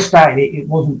we first started, it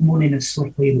wasn't running as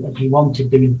slickly as we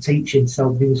wanted doing the teaching.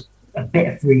 So there was a bit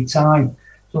of free time.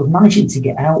 So I was managing to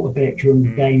get out a bit during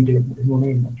the game, doing the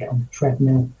running and get on the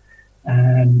treadmill,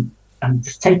 and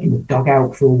just taking the dog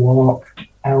out for a walk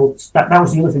out. That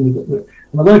was the other thing.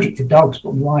 I'm allergic to dogs,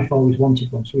 but my wife always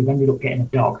wanted one, so we've ended up getting a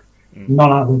dog,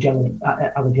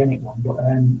 non-allergenic one. But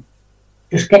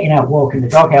just getting out walking the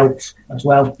dog helps as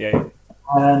well. Yeah.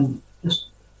 Just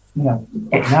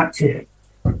getting active,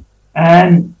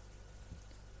 and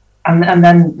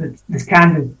then this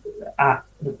kind of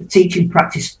the teaching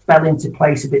practice fell into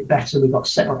place a bit better. We got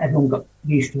settled. Everyone got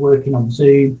used to working on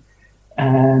Zoom.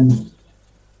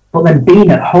 But then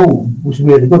being at home was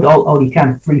really good. All you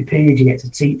kind of free period you get to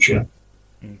teacher.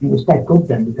 It was dead good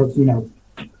then because,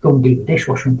 go and do the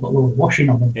dishwasher and put a load of washing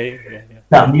on them. Yeah.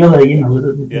 That and the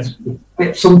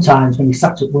other, sometimes when you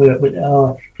sat at work, with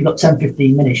if you got 10,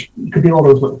 15 minutes, you could do all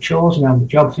those little chores around the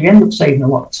job. So you end up saving a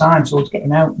lot of time. So I was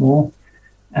getting out more.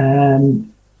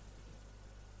 And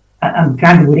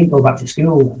kind of we didn't go back to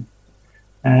school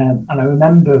then. And I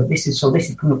remember this is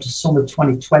coming up to summer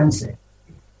 2020.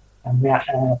 And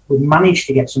we managed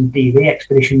to get some DV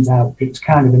expeditions out. It's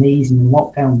kind of an easing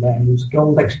lockdown there. There was a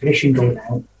gold expedition going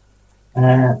out.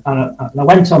 And I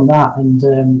went on that,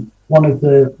 and one of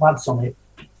the lads on it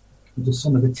was the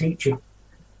son of a teacher,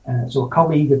 so a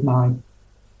colleague of mine.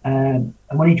 And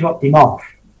when he dropped him off,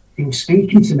 he was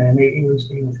speaking to me, and he was.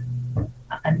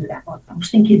 And I was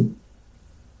thinking,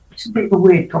 it's a bit of a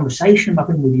weird conversation I'm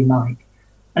having with you, Mike.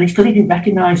 And it's because he didn't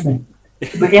recognise me,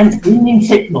 but he hadn't been in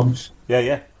 6 months.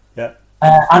 Yeah.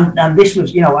 And this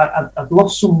was, I'd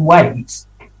lost some weight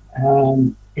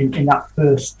in that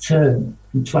first term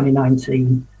from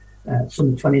 2019,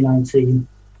 summer 2019,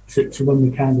 to when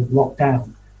we kind of locked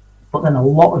down. But then a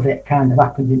lot of it kind of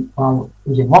happened while I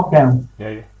was in lockdown.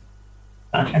 Yeah.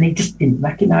 And he just didn't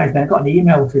recognise me. I got an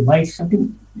email from him later, so I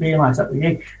didn't realise that was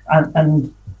you.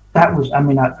 And that was, I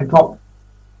got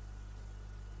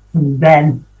from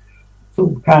then,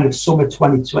 from kind of summer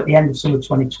 2020, at the end of summer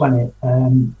 2020,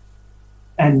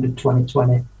 end of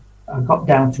 2020, I got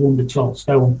down to under 12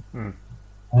 stone.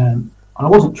 And I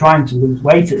wasn't trying to lose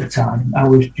weight at the time. I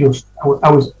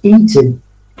was eating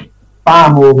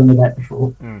far more than I'd ate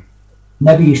before.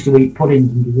 Never used to eat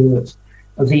puddings and desserts.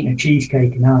 I was eating a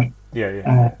cheesecake a night.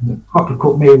 Proper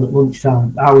cooked meal at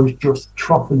lunchtime. I was just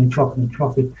troughing.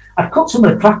 I've cut some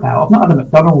of the crap out. I've not had a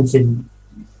McDonald's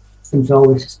since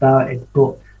all this started,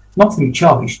 but not through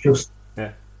choice, just,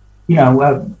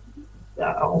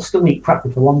 I'll still eat crap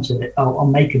if I wanted it. I'll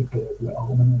make a burger at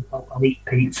home and I'll eat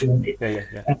pizza.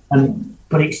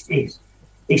 But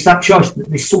it's that choice. That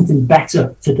there's something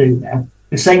better to do now.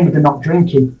 The same with the not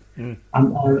drinking.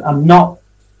 I'm not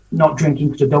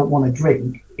drinking because I don't want to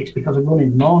drink. It's because I run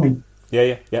in the morning.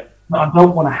 Yeah. But I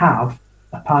don't want to have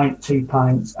a pint, 2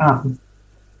 pints, half a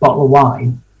bottle of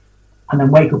wine, and then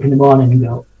wake up in the morning and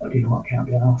go, I can't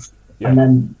be asked. And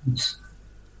then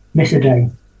miss a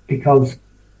day because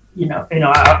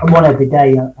I run every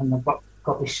day, and I've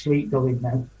got this streak going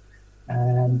now.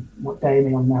 What day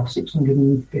am I on now?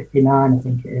 659, I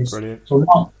think it is. Brilliant. So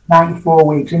not 94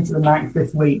 weeks into the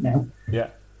 95th week now. Yeah.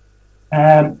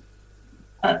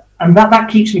 And that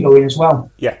keeps me going as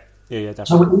well. Yeah, definitely.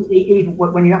 So even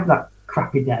when you have that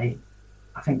crappy day,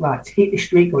 I think, right, to keep the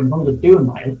streak going, I'm going to do a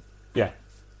mile. Yeah.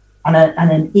 And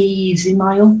an easy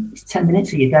mile, it's 10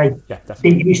 minutes of your day. Yeah,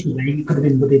 definitely. Didn't used to be, you could have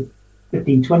been bloody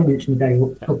 15, 20 minutes in a day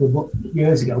a couple of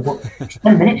years ago, but it's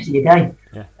 10 minutes of your day.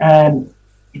 Yeah.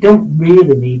 You don't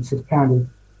really need to kind of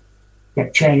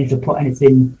get changed or put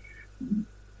anything,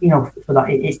 for that.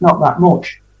 It's not that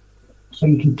much. So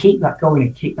you can keep that going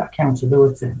and keep that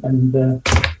accountability. And the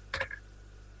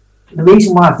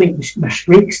reason why I think my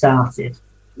streak started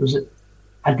was that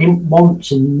I didn't want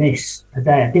to miss a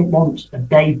day. I didn't want a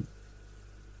day,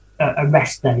 a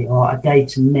rest day, or a day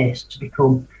to miss to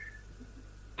become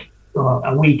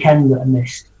a weekend that I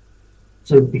missed,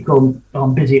 to become,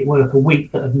 I'm busy at work, a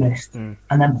week that I've missed. And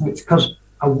then it's because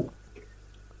I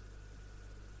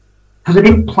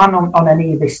didn't plan on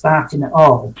any of this starting at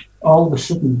all of a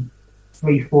sudden,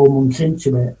 3-4 months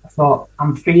into it, I thought,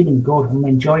 I'm feeling good, I'm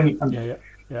enjoying it,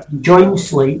 enjoying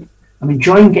sleep, I'm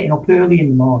enjoying getting up early in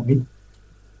the morning.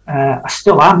 I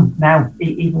still am now,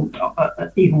 even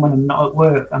when I'm not at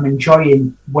work, I'm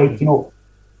enjoying waking up.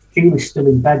 Julie's still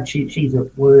in bed, she's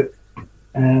at work,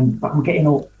 but I'm getting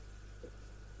up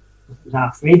It was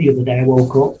 3:30 the other day. I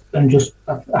woke up and just,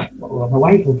 I'm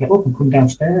awake, I'll get up and come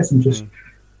downstairs and just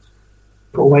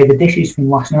put away the dishes from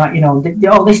last night, you know, and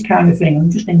all this kind of thing. I'm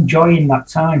just enjoying that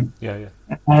time. Yeah.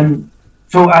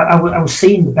 So I was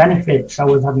seeing the benefits. I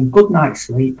was having good night's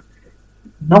sleep,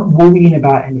 not worrying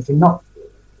about anything,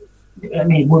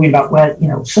 worrying about where, you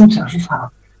know, sometimes it's like,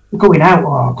 going out,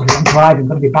 I'm driving,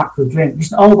 got to be back for a drink.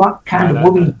 It's all that kind of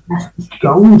worry just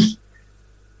goes.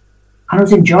 And I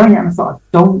was enjoying it, and I thought, I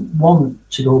don't want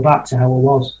to go back to how I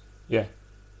was. Yeah.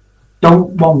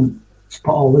 Don't want to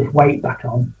put all this weight back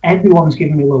on. Everyone's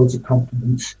giving me loads of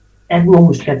confidence. Everyone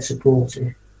was dead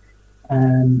supportive.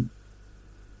 And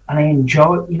I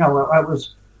enjoyed, you know, it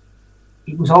was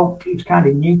kind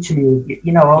of new to me,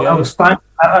 you know, I was fine.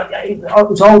 It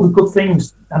was all the good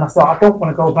things, and I thought, I don't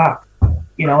want to go back,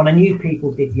 you know, and I knew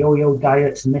people did yo-yo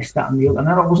diets and this, that, and the other, and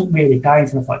I wasn't really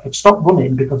dieting. I thought, if I'd stop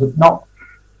running because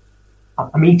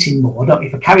I'm eating more.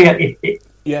 If I carry it,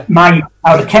 I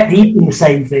would have kept eating the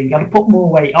same thing. I'd have put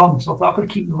more weight on, so I thought I could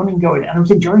keep the running going, and I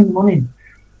was enjoying running,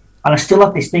 and I still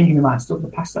had this thing in my mind, still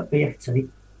past that BFT.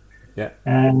 Yeah.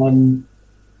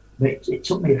 But it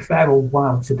took me a fair old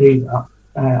while to do that.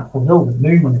 I was over the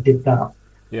moon when I did that.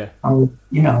 Yeah. I was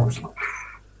like,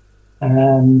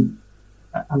 and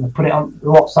I put it on the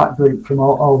WhatsApp group from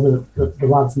all the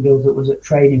lads and girls that was at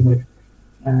training with.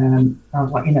 I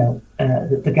was like, you know,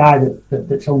 the guy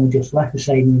that's only just left was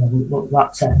saying, you know, look,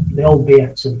 that's the old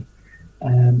BFT.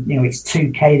 You know, it's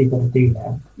 2K they've got to do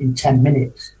now in 10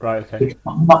 minutes. Right. Okay. It's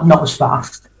not as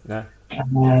fast. No.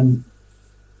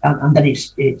 And then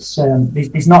it's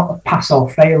there's not a pass or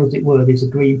fail, as it were. There's a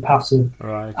green pass and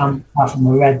pass and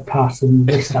a red pass and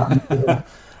this, that, and the other.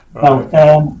 Right.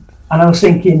 And I was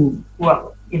thinking,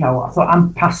 well, you know, I thought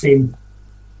I'm passing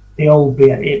the old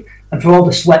BFT. And for all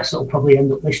the sweats that'll probably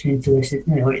end up listening to this, it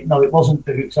wasn't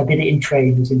boots. I did it in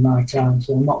trainers in my time,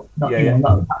 so not that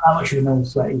much of an old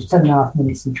sweat. It was 10.5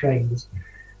 minutes in trainers.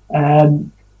 But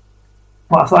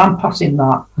I thought I'm passing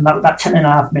that, and that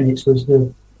 10.5 minutes was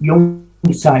the young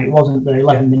time. It wasn't the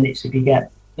 11 minutes if you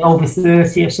get over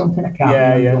 30 or something. I can't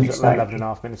remember. Yeah,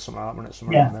 11.5 minutes, something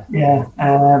like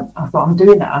that. I thought I'm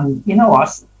doing that, and you know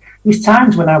what? There's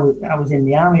times when I was in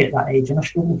the army at that age, and I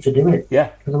struggled to do it.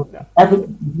 Yeah. Because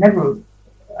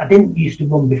I didn't used to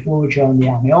run before I joined the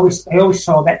army. I always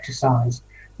saw exercise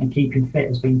and keeping fit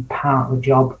as being part of the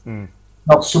job,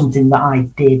 not something that I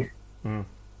did,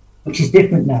 which is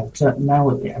different now. So now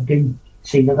I do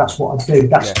see that's what I do.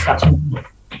 That's me.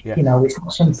 Yeah. You know, it's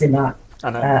not something that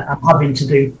I'm having to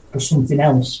do for something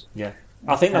else. Yeah.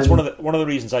 I think that's one of the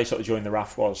reasons I sort of joined the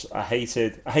RAF was I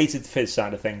hated the fizz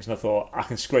side of things, and I thought I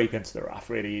can scrape into the RAF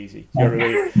really easy. You know what I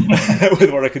mean?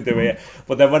 With what I can do here.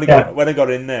 But then when I got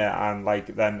in there, and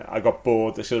then I got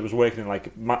bored. So I was working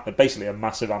in basically a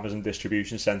massive Amazon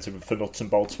distribution centre for nuts and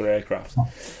bolts for aircraft.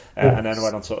 And then I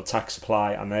went on sort of tax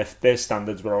supply, and their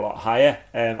standards were a lot higher,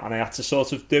 and I had to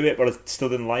sort of do it, but I still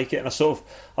didn't like it. And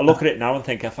I look at it now and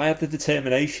think, if I had the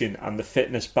determination and the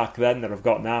fitness back then that I've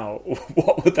got now,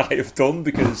 what would I have done?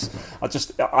 Because I've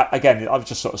just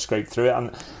sort of scraped through it.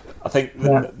 And I think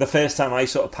the first time I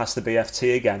sort of passed the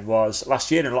BFT again was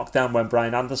last year in lockdown, when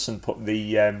Brian Anderson put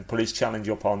the police challenge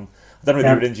up on. I don't know if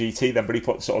they were in GT then, but he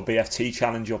put sort of BFT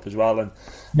challenge up as well, and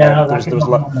there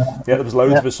was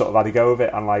loads of us sort of had a go of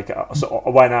it, and I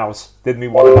went out, did me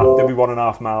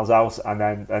 1.5 miles out, and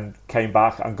then came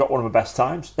back and got one of my best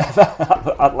times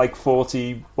at like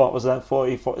 40. What was that?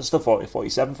 40, still 40,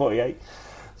 47, 48.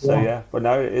 So but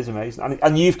no, it is amazing,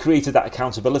 and you've created that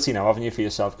accountability now, haven't you, for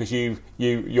yourself? Because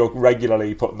you're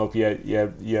regularly putting up your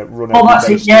running. Oh, that's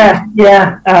it.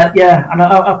 And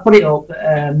I put it up.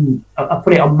 I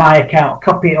put it on my account.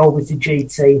 Copy it over to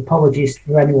GT. Apologies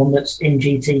for anyone that's in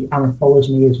GT and follows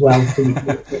me as well. For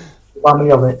the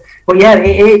family of it, but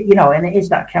it you know, and it is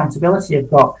that accountability. I've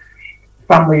got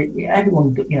family.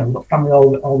 Everyone, you know, got family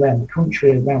all around the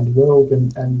country, around the world,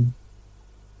 and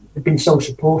they've been so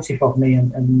supportive of me,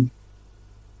 and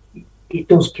it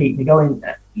does keep me going,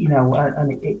 you know,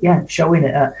 and showing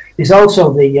it. There's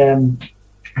also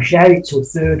I share it to a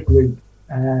third group,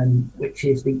 which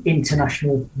is the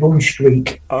International Run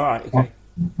Streak. All right. Okay.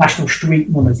 National Street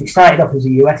Runners. It started off as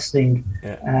a US thing,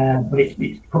 but it's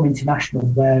become international,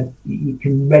 where you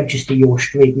can register your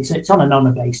streak. It's on an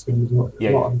honour-based thing as well.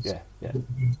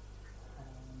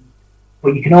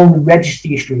 But you can only register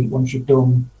your streak once you've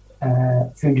done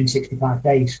 365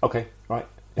 days. Okay, right.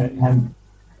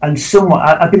 And somewhat,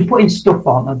 I've been putting stuff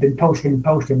on. I've been posting,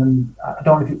 and I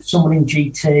don't know if it's someone in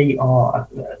GT or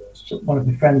one of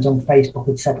my friends on Facebook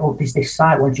had said, "Oh, there's this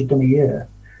site once you've done a year,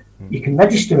 you can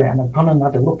register it." And I've gone and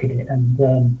had a look at it,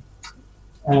 and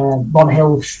Ron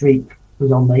Hill Street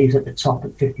was on there. He was at the top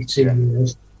at 52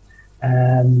 years.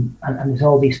 And there's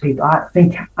all these people. I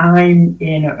think I'm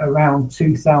in around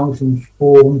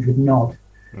 2,400 nod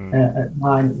at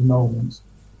mine at the moment.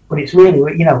 But it's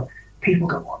really, you know, people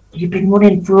go, "What, you've been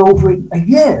running for over a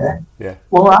year?" Yeah.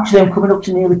 Well, actually, I'm coming up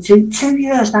to nearly 2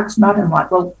 years. That's mad. I'm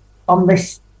like, well, on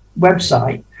this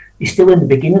website, you're still in the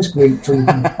beginners group till you've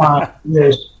been 5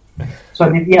 years.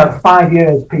 So, you know, 5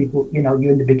 years, people, you know,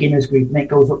 you're in the beginners group, and it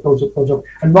goes up, goes up, goes up.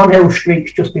 And Ron Hill's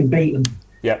streak's just been beaten.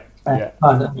 Yeah.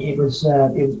 It was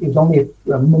only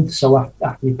a month or so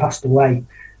after he passed away,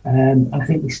 and I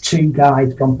think there's 2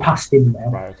 guys gone past him now.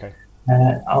 Right. Okay.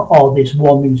 Or there's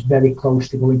one who's very close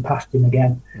to going past him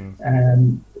again.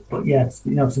 But yeah,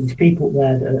 you know, so there's people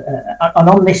there that, and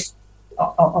on this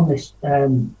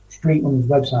Street Runners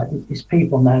website, there's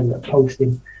people now that are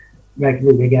posting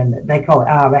regularly again. They call it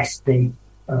RSD,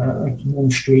 one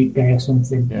street day or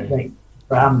something.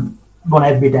 One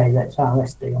every day. That's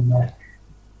RSD on there.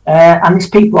 And there's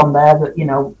people on there that, you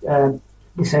know,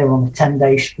 they say we're on a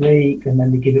 10-day streak, and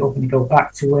then they give it up and they go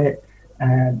back to it.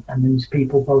 And then there's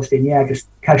people posting, just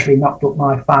casually knocked up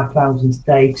my 5,000th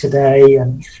day today.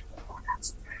 And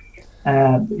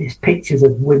there's pictures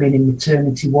of women in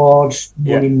maternity wards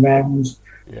running rounds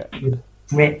with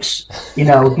grips, you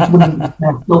know,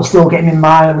 they'll still getting a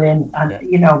mile in, and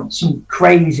you know, some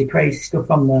crazy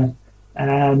stuff on there.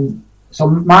 So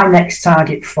my next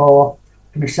target for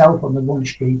myself on the run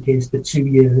streak is the 2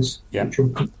 years, which will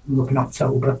come up in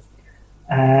October.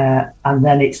 And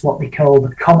then it's what they call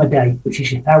the Comma Day, which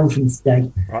is your 1,000th day.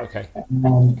 Right, okay.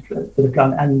 And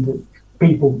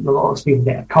people, a lot of people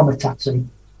get a comma tattoo,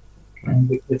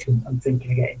 which I'm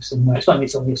thinking of getting somewhere. It's only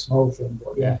a small thing,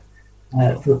 but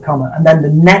for a comma. And then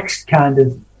the next kind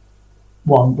of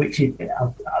one, which is,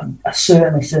 I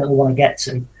certainly want to get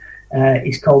to,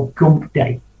 is called Gump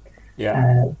Day.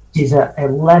 Is at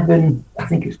 11, I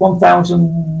think it's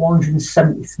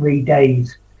 1,173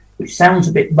 days, which sounds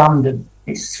a bit random.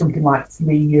 It's something like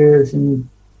 3 years and a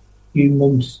few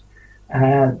months,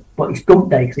 but it's Gump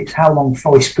Day because it's how long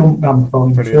Forrest Gump ran for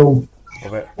in the film.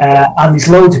 And there's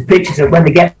loads of pictures of when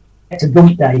they get to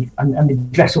Gump Day, and they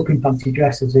dress up in fancy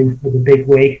dresses with a big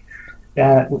wig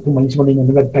when he's running on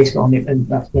the red baseball on it, and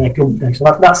that's their Gump Day. So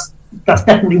that's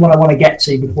definitely what I want to get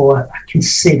to before I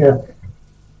consider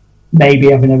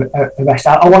maybe having a rest.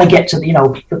 I want to get to, you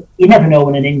know, you never know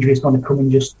when an injury is going to come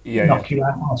and just knock you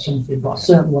out or something, but I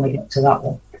certainly want to get to that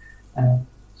one.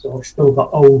 So I've still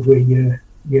got over a year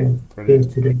to do,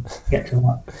 get to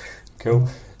that. Cool.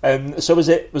 So was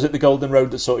it the Golden Road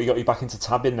that sort of got you back into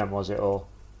tabbing then, was it? Or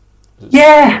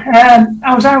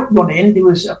I was out running. There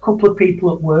was a couple of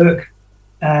people at work,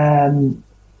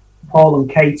 Paul and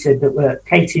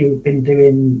Katie, who've been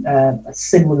doing a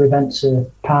similar event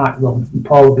to park runs, and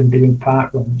Paul have been doing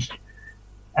park runs.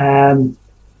 And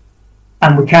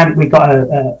we got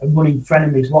a running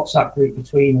frenemies WhatsApp group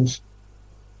between us,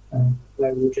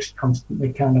 where we just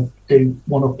constantly kind of do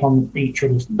one up on each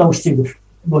other. Those two were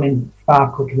running far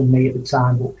quicker than me at the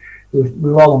time, but we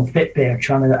were all on Fitbit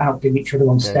trying to outdo each other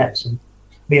on steps and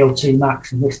VO2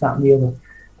 max and this, that, and the other.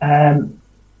 And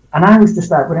I was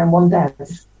just like, but then one day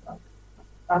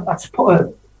I just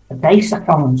put a day sack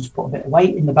on and just put a bit of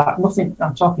weight in the back. Nothing,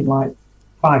 I'm talking like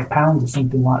 5 pounds or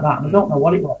something like that. And I don't know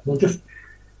what it was.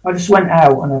 I just went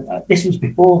out, and this was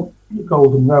before the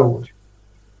Golden Road.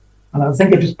 And I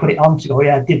think I just put it on to go,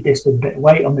 I did this with a bit of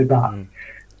weight on my back.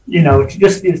 You know,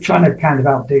 just trying to kind of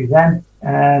outdo them.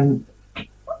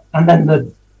 And then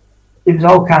there was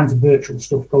all kinds of virtual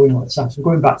stuff going on at the time. So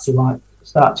going back to like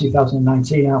start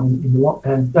 2019 out in the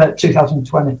lockdown,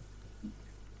 2020.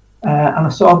 And I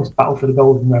saw this battle for the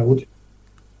Golden Road,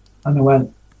 and I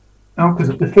went, because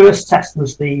the first test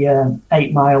was the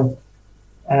 8 mile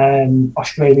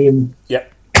Australian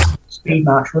speed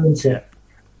march, wasn't it?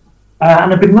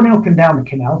 And I've been running up and down the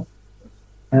canal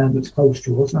that's close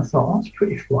to us, and I thought, that's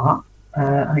pretty flat.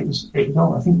 And it was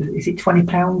all, I think, is it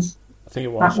 £20? I think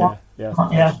it was, yeah.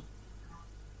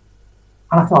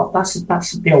 And I thought, that's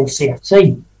the old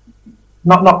CFT.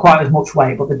 Not quite as much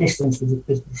weight, but the distance was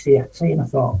the CFT, and I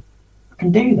thought, I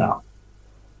can do that.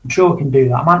 I'm sure I can do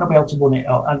that. I might not be able to run it,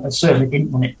 and I certainly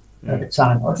didn't run it at the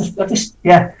time. I just,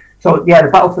 So the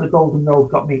battle for the Golden Road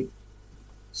got me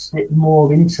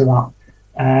more into that.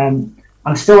 And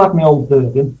I still have my old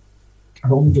Bergen.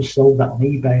 I've only just sold that on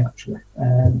eBay actually.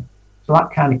 So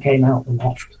that kind of came out the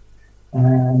loft.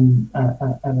 And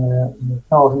the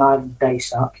Northern Ireland day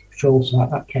sack, patrol sack,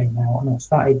 that came out, and I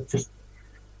started just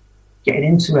getting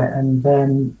into it.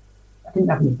 And I didn't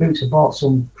have any boots. I bought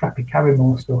some crappy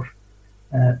Carrymore stuff,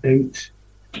 boots.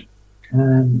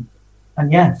 And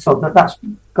yeah, so that's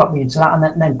got me into that,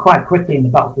 and then quite quickly in the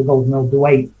battle for the Golden Road, the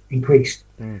weight increased.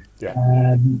 Yeah,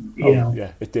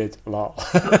 it did a lot.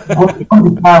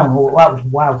 £100, that was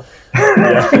wow.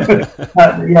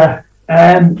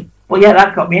 But yeah,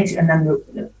 that got me into it, and then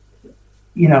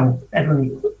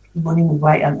everyone running with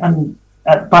weight, and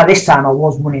by this time I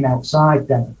was running outside.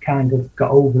 Then kind of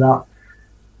got over that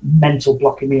mental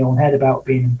block in my own head about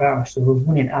being embarrassed. So I was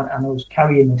running and I was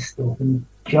carrying this stuff, and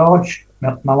George,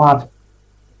 my lad,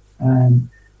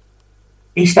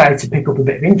 he started to pick up a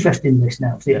bit of interest in this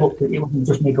now. So it wasn't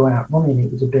just me going out running;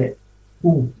 it was a bit,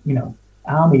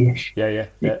 army-ish. Yeah.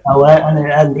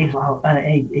 And he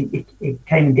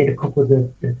came and did a couple of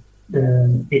the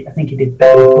I think he did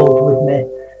Belly Bull with me.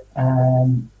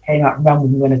 Came out and ran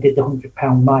with me when I did the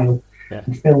 £100 mile. Yeah.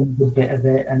 And filmed a bit of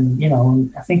it, and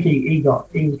and I think he was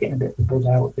getting a bit of the buzz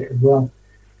out of it as well.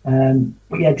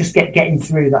 But yeah, just getting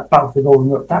through that battle for the Golden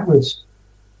Road, that was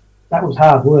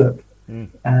hard work.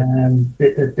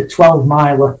 The 12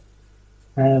 miler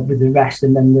with the rest,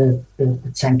 and then the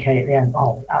 10k at the end.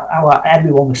 How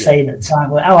everyone was saying at the time,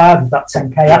 well, how hard was that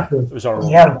 10k afterwards? It was horrible.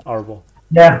 Yeah. Horrible.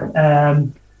 Yeah.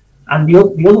 And the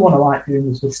other one I liked doing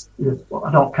was this.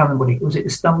 I don't remember what it was. It the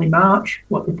Stanley March?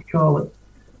 What did they call it?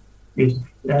 It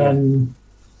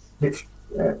was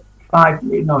five.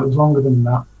 No, it was longer than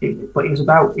that. But it was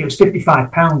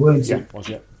 £55, weren't it? Yeah, was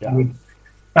it? Yeah.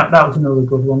 That was another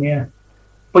good one. Yeah.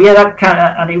 But yeah, that kind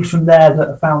of, and it was from there that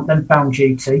I found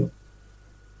GT.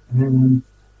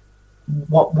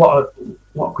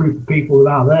 What group of people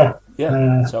are there?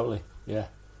 Yeah, totally. Yeah.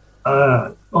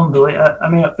 Unbelievable. I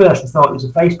mean, at first I thought it was a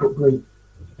Facebook group,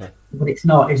 but it's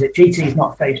not. Is it? GT is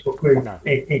not a Facebook group. No.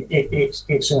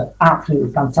 It's an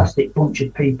absolutely fantastic bunch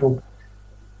of people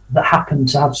that happen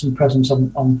to have some presence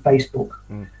on Facebook,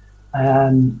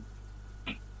 and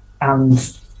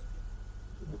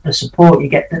the support you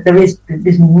get. There's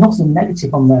nothing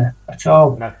negative on there at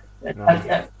all. No.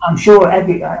 I'm sure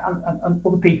and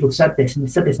other people have said this, and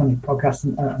they've said this on the podcast,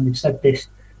 and they've said this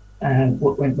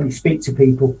when you speak to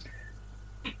people.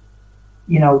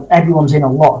 Everyone's in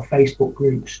a lot of Facebook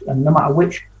groups, and no matter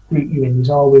which group you're in, there's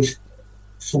always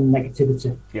some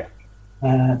negativity. Yeah.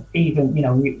 Even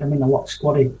I'm in a lot of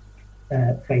squatty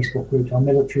Facebook groups or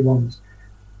military ones.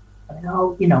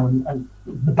 And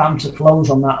the banter flows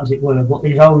on that, as it were. But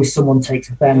there's always someone takes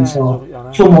offence, or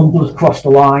someone does cross the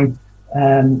line,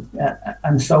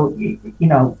 and so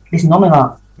there's none of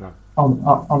that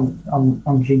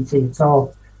on GT at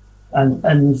all.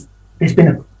 And there's been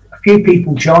a few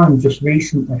people joined just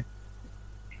recently,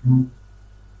 and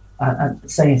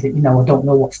saying that I don't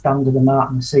know what standard I'm at,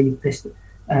 and see this.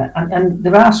 And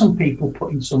there are some people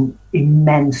putting some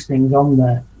immense things on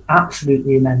there,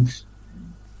 absolutely immense.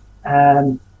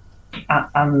 And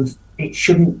it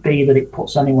shouldn't be that it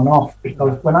puts anyone off,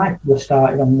 because when I first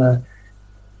started on the,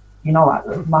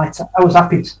 I was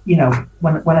happy to,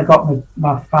 when I got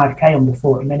my 5k under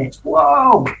 40 minutes,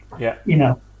 whoa, yeah,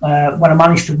 when I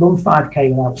managed to run 5k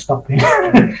without stopping,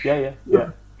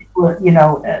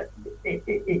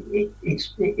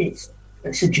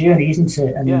 it's a journey, isn't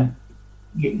it? And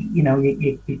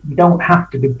you don't have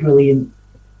to be brilliant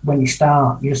when you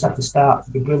start. You just have to start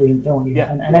to be brilliant, don't you?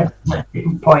 Yeah. And everyone's at a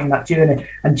different point in that journey.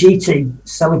 And GT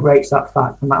celebrates that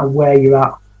fact no matter where you're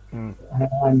at.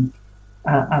 And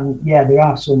there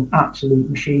are some absolute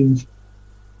machines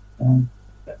on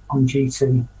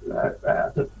GT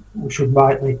that we should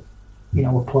rightly,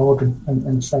 applaud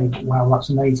and say, wow, that's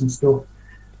amazing stuff.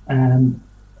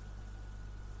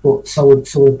 But so are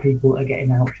people that are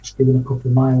getting out just doing a couple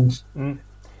of miles.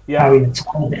 Carrying a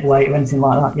tiny bit of weight or anything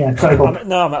like that. Yeah, sorry.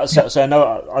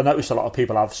 I noticed a lot of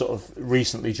people have sort of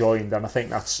recently joined, and I think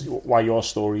that's why your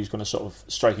story is going to sort of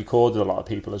strike a chord with a lot of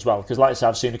people as well. Because, like I said,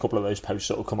 I've seen a couple of those posts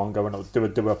sort of come on, going,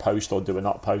 do a post or do a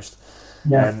not post.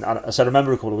 Yeah. And I said, I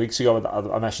remember a couple of weeks ago, I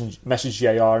messaged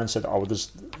JR and said,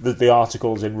 there's the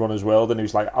articles in Runner's World, and he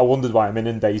was like, I wondered why I'm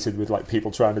inundated with like people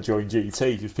trying to join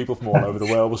GT, because people from all over the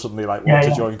world were suddenly like want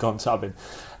to join Contabbing.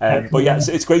 But yeah,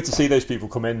 it's great to see those people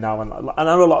come in now, and I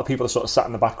know a lot of people are sort of sat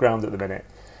in the background at the minute.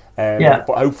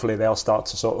 But hopefully they'll start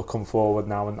to sort of come forward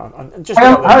now and just.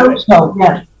 I hope so.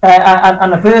 Yeah,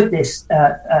 and I've heard this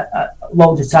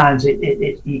loads of times.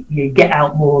 You get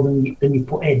out more than you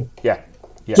put in. Yeah.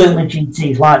 Certainly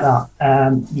GT's like that.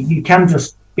 You can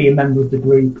just be a member of the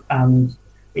group and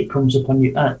it comes up on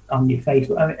your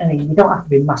Facebook. I mean, you don't have to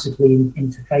be massively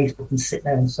into Facebook and sit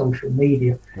there on social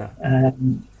media. Yeah.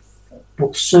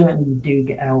 But certainly you do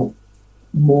get out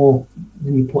more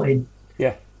than you put in.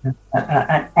 Yeah.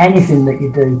 Anything that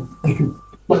you do, you can.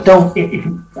 But don't.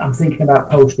 I'm thinking about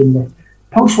posting this.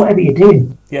 Post whatever you're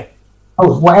doing. Yeah.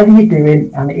 whatever you're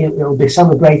doing, and it'll be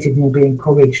celebrated and you'll be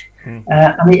encouraged.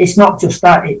 I mean, it's not just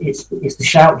that; it's the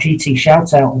GT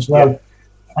shout out as well.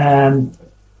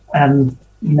 And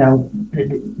you know,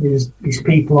 there's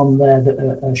people on there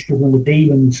that are struggling with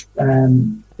demons.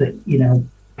 That, you know,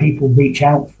 people reach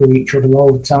out for each other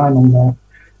all the time on there,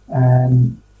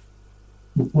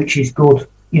 which is good.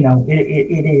 You know,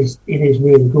 it is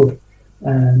really good.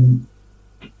 And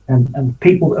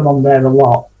people that are on there a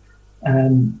lot,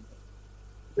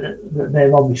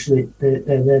 they're obviously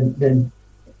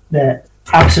their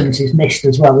absence is missed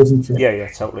as well, isn't it? Yeah,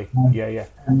 totally.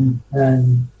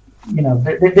 You know,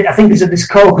 I think there's this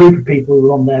core group of people who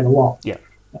are on there a lot. Yeah.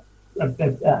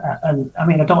 And I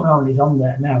mean, I don't know how many's on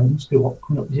there now. It must be what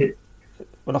coming up. Is it?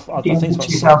 Well, I think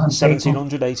it's about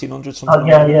 1,700, 1,800, something.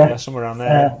 Yeah, somewhere around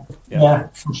there.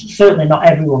 Certainly not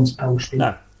everyone's posting.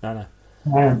 No.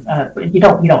 But you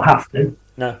don't have to.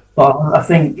 No. But I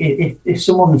think if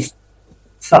someone's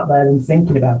sat there and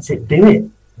thinking about it, do it.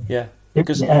 Yeah.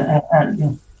 Because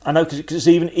I know, because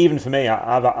even for me,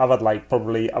 I've had I've had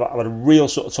a real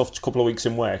sort of tough couple of weeks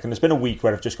in work, and there's been a week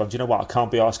where I've just gone, do you know what, I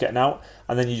can't be arsed getting out,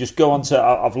 and then you just go on to,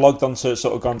 I've logged onto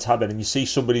sort of Gone Tabbing, and you see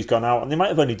somebody's gone out, and they might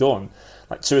have only done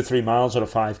like 2 or 3 miles or a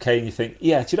 5k, and you think,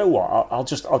 yeah, do you know what, I'll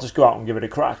just go out and give it a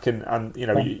crack, and you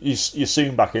know, you're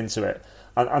soon back into it.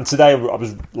 And today I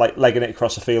was like legging it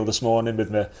across the field this morning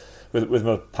with my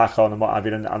pack on and what have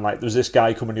you, and like there was this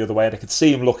guy coming the other way, and I could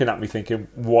see him looking at me thinking,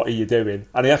 what are you doing?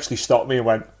 And he actually stopped me and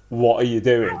went, what are you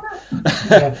doing?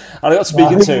 And I got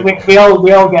speaking to him. We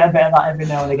all get a bit of that every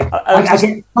now and again.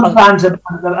 Sometimes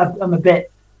I'm a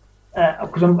bit,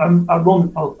 because I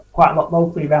run quite a lot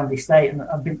locally around the estate, and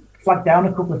I've been flagged down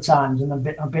a couple of times, and I've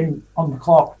been on the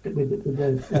clock with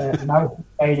the marathon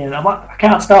training, and I'm like, I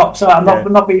can't stop, so I'm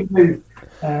not being moved.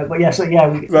 But yeah, so yeah.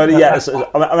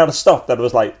 I stopped and I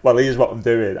was like, well, here's what I'm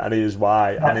doing, and here's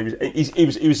why. Yeah. And he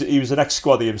was an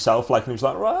ex-squaddy himself, like, and he was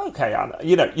like, right, okay, and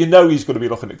you know he's going to be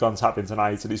looking at Gone Tabbing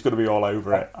tonight, and he's going to be all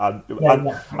over it, and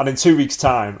in 2 weeks'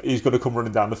 time, he's going to come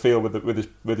running down the field with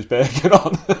his bacon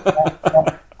on.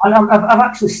 And I've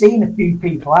actually seen a few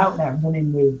people out there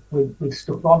running with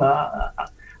stuff on.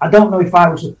 I don't know if I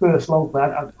was the first local.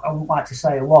 I wouldn't like to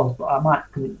say I was, but I might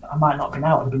not have been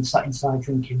out. I've been sat inside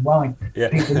drinking wine. Yeah.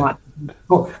 People might,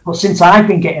 but since I've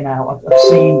been getting out, I've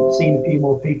seen a few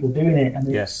more people doing it, and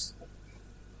it's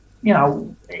you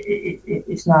know,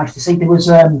 it's nice to see. There was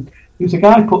a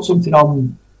guy who put something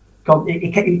on.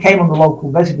 He came on the local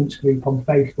residents group on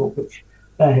Facebook, which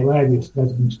they're hilarious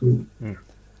residents group on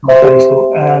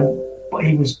Facebook. But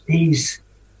he's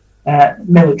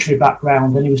military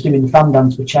background, and he was doing the fan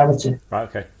dance for charity. Right,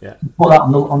 okay, yeah. Put that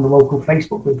on the local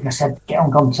Facebook group, and I said, get on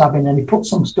Gone Tabbing, and he put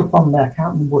some stuff on there. I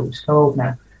can't remember what it's called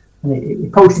now. And he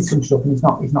posted some stuff, and he's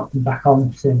not been back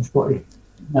on since. But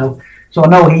so I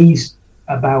know he's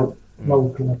about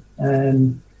locally.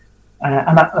 And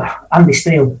Andy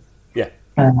Steele,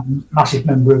 massive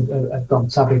member of Gone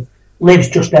Tabbing, lives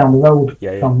just down the road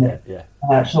from there.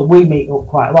 So we meet up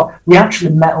quite a lot. We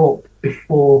actually met up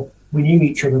before we knew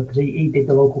each other, because he did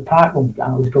the local park one that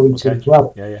I was going to as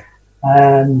well.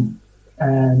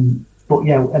 But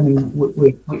yeah, I mean,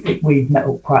 we've met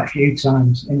up quite a few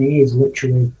times, and he is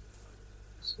literally,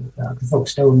 I can throw a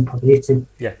stone, probably hit him.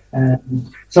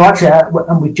 So actually,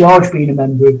 and with George being a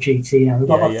member of GT now, we've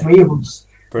got like 3 of us.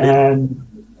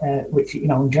 Which, you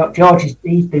know, George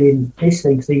he's doing his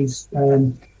things. He's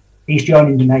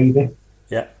joining the Navy.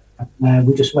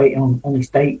 We're just waiting on his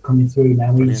date coming through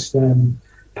now. Brilliant. He's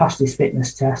passed his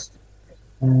fitness test,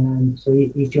 so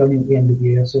he's joining at the end of the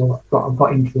year. So I've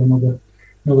got him for another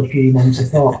few months. I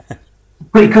thought,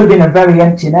 but it could have been a very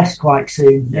empty nest quite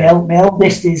soon. My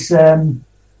eldest is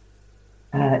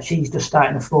she's just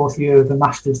starting the 4th year of a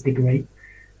master's degree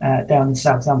down in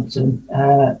Southampton.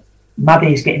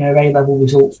 Maddie's getting her A-level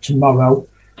results tomorrow.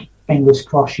 Fingers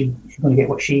crossed she's going to get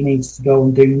what she needs to go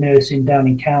and do nursing down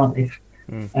in Cardiff.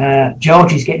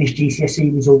 George is getting his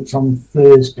GCSE results on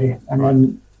Thursday, and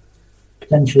then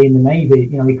potentially in the Navy.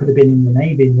 You know, he could have been in the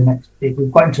Navy in the next.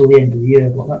 We've got until the end of the year,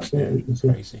 but that's it.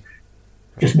 It's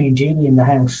just me and Julie in the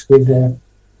house with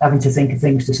having to think of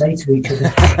things to say to each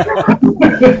other.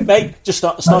 Mate, just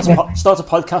start a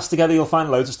podcast together. You'll find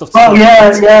loads of stuff to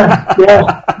say.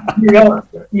 Yeah. You know,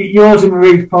 yours and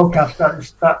Marie's podcast, that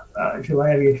is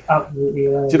hilarious, absolutely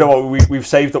hilarious. Do you know what, we've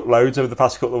saved up loads over the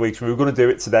past couple of weeks. We were going to do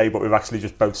it today, but we've actually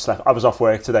just both slept. I was off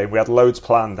work today, and we had loads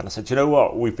planned, and I said, you know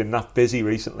what, we've been that busy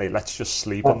recently, let's just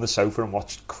sleep on the sofa and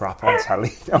watch crap on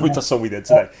telly. And that's what we did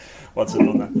today. What's it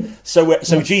done then? So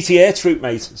GT Air Troop,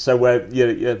 mate, so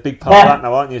you're a big part of that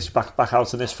now, aren't you? Back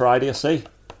out on this Friday, I see.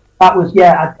 That was,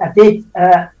 I did.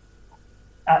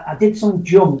 I did some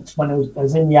jumps when I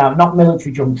was in the army, not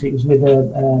military jumps. It was with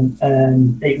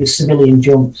it was civilian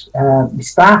jumps. We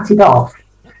started off,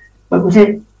 but was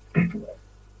it?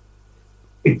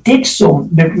 It did some.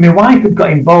 My wife had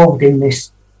got involved in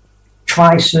this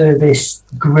tri-service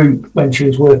group when she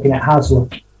was working at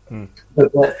Hasler.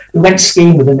 But we went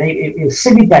skiing with them. It was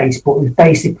city based, but it was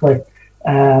basically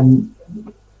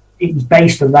it was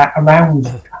based on that around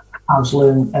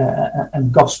Hasler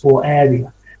and Gosport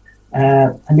area.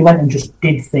 And they went and just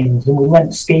did things, and we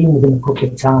went skiing with them a couple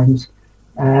of times,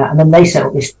 and then they set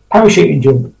up this parachuting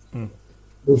jump. It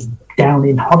was down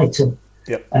in Honiton.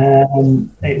 Yep.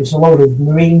 It was a load of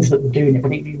Marines that were doing it,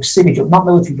 but it was civvy jump, not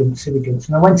military jump, civvy jumps.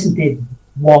 And I went and did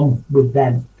one with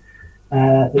them.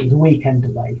 It was a weekend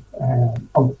away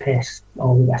on the piss,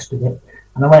 all the rest of it,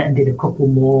 and I went and did a couple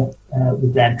more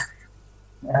with them,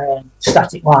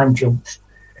 static line jumps.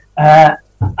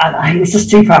 And it was just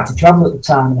too far to travel at the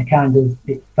time, and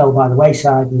it fell by the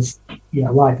wayside. As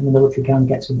life in the military kind of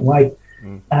gets in the way.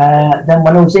 Then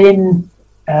when I was on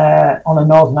a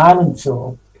Northern Ireland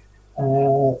tour,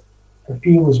 a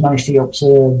few of us managed to get up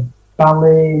to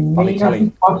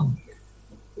Ballykelly.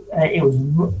 It was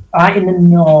right in the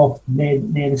north,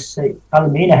 near the sea,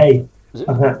 Ballymena. Hey,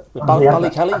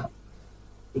 Ballykelly?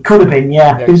 It could have been,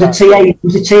 yeah. There was exactly. There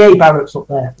was a TA barracks up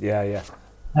there. Yeah.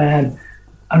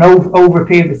 And over a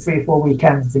period of 3 or 4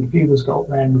 weekends, I think a few of us got up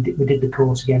there and we did the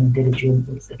course again and did a jump.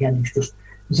 Again, it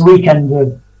was a weekend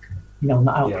of,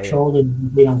 not out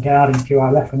patrolling, being on guard and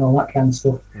QRF and all that kind of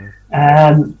stuff.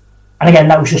 And again,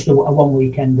 that was just a 1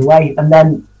 weekend away. And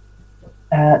then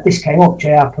this came up,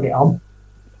 JR put it on.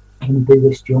 I'm going to do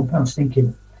this jump. And I was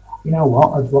thinking, you know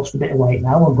what? I've lost a bit of weight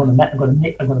now. I'm going to make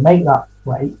that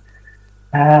weight.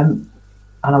 And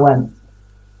I went,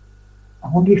 I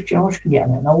wonder if George can get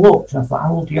on it. And I looked and I thought,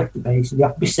 how old do you have to be? He said, you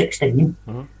have to be 16.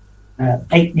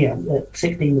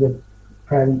 16 with a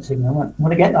parent thing. I went, I'm going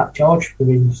to get that, George, for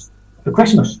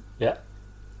Christmas. Yeah.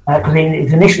 Because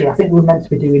initially, I think we were meant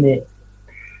to be doing it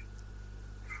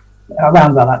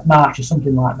around like March or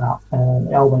something like that.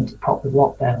 It all went to pot with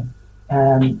lockdown.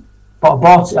 But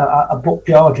I booked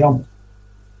George on.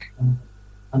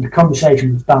 And the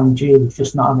conversation with Dan Jill was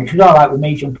just not having it. She was all right with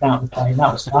me jumping out of the plane.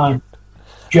 That was fine.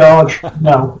 George,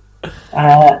 no.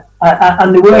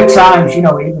 And there were times,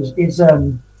 it was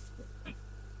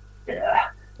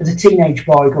as a teenage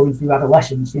boy going through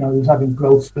adolescence, he was having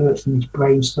growth spurts and his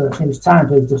brain spurts. And there was times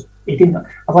where he didn't.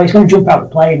 I thought he's going to jump out of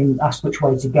the plane and ask which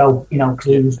way to go, because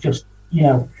he was just,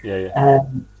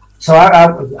 so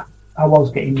I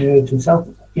was getting nerves myself.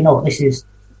 This is.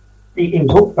 He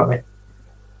was up for it.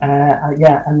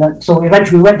 And then, so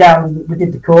eventually we went down and we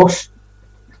did the course.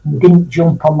 We didn't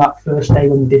jump on that first day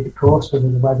when we did the course because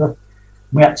of the weather.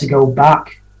 We had to go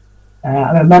back.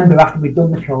 I remember after we'd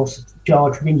done the course,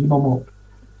 George ringing Mum up,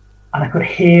 and I could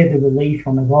hear the relief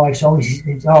on the voice. Oh,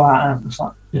 it's all right. And I was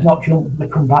like, he's not jumping, we'll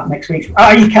come back next week.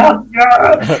 You can't.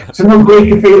 So another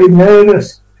week of feeling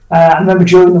nervous. I remember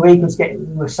during the week we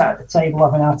were sat at the table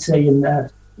having our tea, and I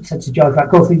said to George,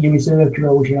 go through your reserve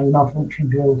drills, your malfunction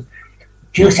drills.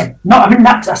 Julie said, not having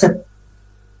that. I said,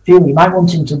 Julie, you might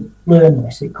want him to learn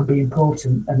this. It could be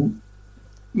important. And,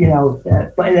 but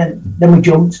then we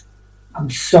jumped. I'm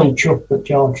so chuffed that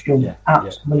George jumped.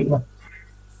 Absolutely.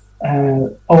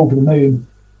 Over the moon.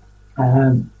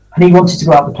 And he wanted to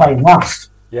go out the plane last.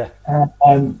 Yeah.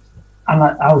 And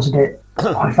I was a bit,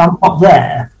 if I'm not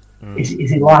there, is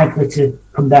he likely to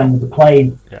come down with the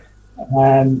plane? Yeah.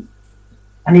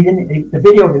 And he didn't, the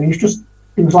video of him,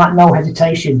 there was like no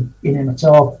hesitation in him at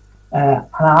all. And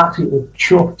I absolutely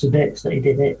chuffed to bits that he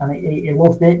did it, and he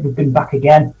loved it. We've been back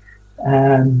again.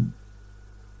 And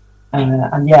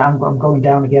I'm going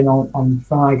down again on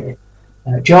Friday.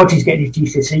 George is getting his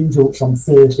GCSE results on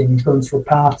Thursday, and he's going to a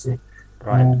party.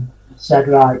 Right. Said,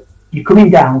 right, you're coming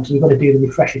down, so you've got to do the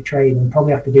refresher training, and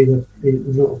probably have to do the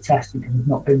little testing because we've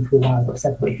not been for a while. But I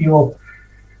said, but if you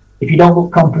don't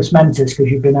look compos mentis because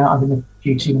you've been out having a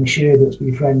few too many sherbets with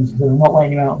your friends, then I'm not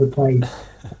letting you out of the plane.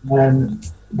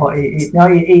 But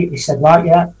he said, right,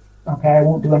 yeah, okay, I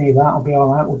won't do any of that. I'll be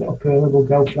all right. We'll get up early. We'll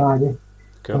go Friday.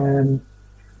 Cool. And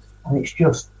it's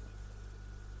just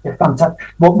fantastic.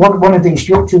 But one of the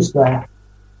instructors there,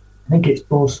 I think it's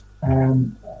Buzz.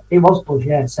 It was Buzz,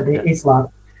 yeah. Said his lad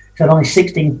said on his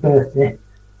 16th birthday,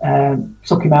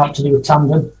 took him out to do a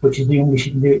tandem, which is the youngest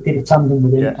you can do. Did a tandem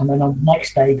with him, and then on the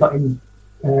next day got him.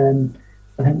 I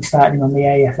think started him on the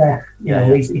AFF.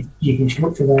 He's the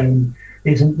instructor there. And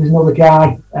there's another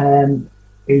guy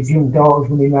whose young daughter's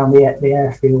running around the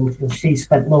airfield. She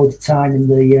spent loads of time in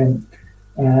the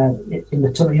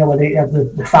tunnel, where they have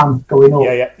the fan going up.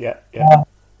 Yeah.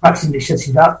 Actually, she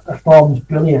says that form's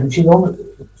brilliant. She's only,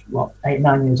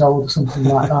 8-9 years old or something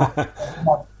like that.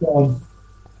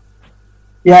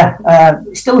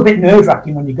 It's still a bit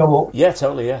nerve-wracking when you go up. Yeah,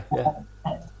 totally, yeah.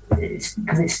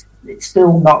 Because it's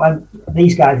still not,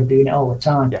 these guys are doing it all the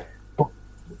time. Yeah. But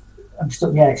I'm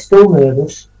still, it's still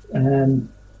nervous,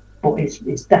 but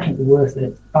it's definitely worth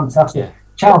it. Fantastic. Yeah.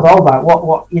 Charles Albright,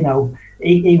 what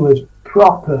he was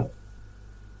proper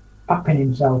papping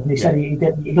himself, and he said he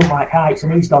doesn't like heights,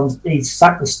 and he's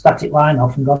sacked the static line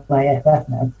off and gone to AFF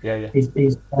now. Yeah. He's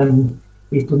done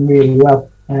really well.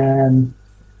 And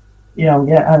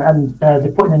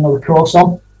they're putting another course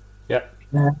on. Yeah.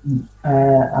 And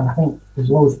I think there's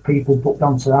loads of people booked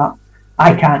onto that.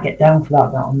 I can't get down for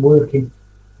that I'm working.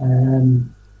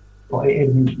 But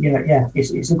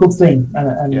it's a good thing.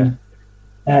 And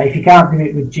if you can't do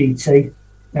it with GT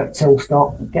at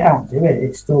Tilstock, get out and do it.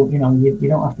 It's still, you don't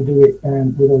have to do it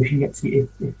with us. You get to,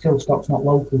 if Tilstock's not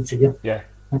local to you, get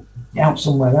out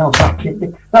somewhere else.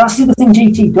 That's the other thing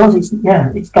GT does.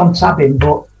 It's gone tabbing,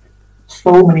 but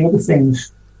so many other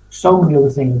things.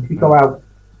 If you go out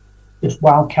just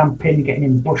wild camping, getting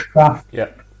in bushcraft,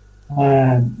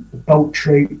 the boat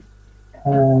troop,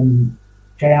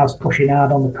 JR's pushing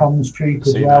hard on the comms troop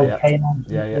as well. But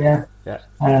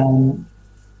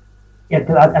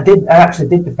I actually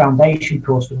did the foundation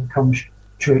course for the comms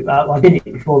troop. I did it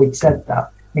before he'd said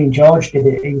that. Me and George did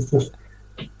it. He was just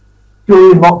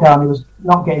during lockdown. He was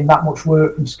not getting that much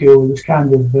work from school. He was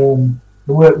kind of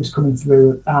the work was coming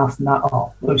through at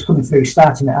 9:30. It was coming through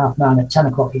starting at 9:30. At 10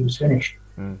 o'clock, he was finished.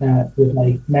 With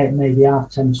maybe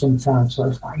 10:30 sometimes. So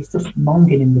it's like he's just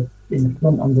monging in the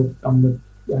front on the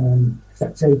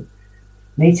set two.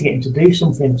 Need to get him to do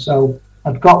something. So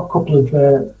I've got a couple of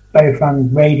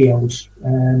Berryfan radios.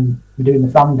 We're doing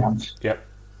the fan dance.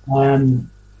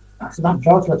 I said,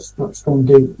 George, let's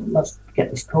get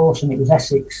this course, and it was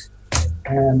Essex.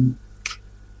 The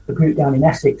group down in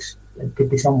Essex did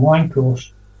this online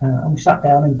course, and we sat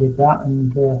down and did that,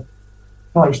 and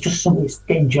it's just something. It's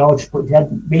getting George to put his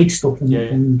head, read stuff,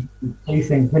 and do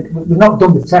things. We've not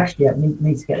done the test yet. We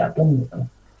need to get that done.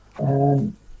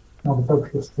 Now the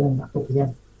bug's just turned back up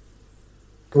again.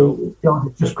 Cool. George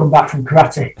has just come back from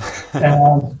karate,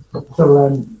 so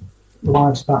the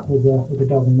wife's back with the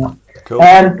dog and that. Cool.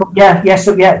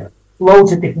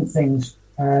 Loads of different things.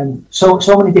 So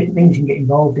many different things you can get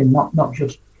involved in, not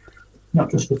just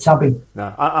the tabbing.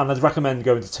 No, and I'd recommend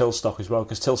going to Tilstock as well,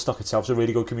 because Tilstock itself is a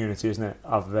really good community, isn't it?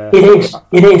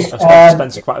 It is. I've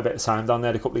spent quite a bit of time down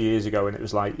there a couple of years ago, and it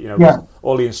was like,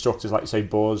 all the instructors, like you say,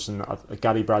 Buzz and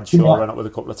Gary Bradshaw, went up with a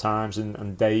couple of times,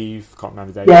 and Dave, can't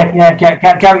remember Dave.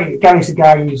 Gary's the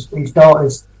guy whose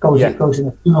daughters goes in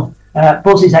the funeral.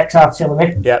 Buzz is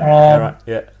ex-artillery.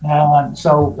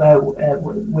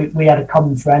 We had a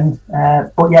common friend.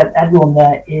 But everyone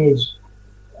there is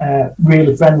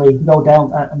really friendly. You go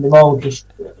down and they're all just,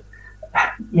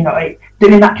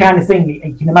 doing that kind of thing.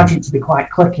 You can imagine it to be quite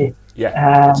cliquey.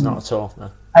 It's not at all.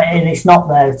 No. And it's not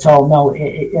there at all. No,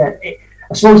 I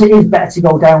suppose it is better to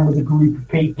go down with a group of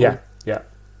people.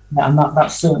 And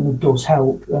that certainly does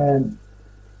help.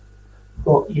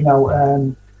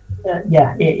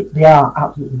 They are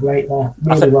absolutely great there.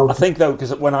 I think though,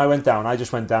 because when I went down, I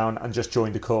just went down and just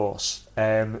joined a course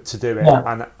to do it.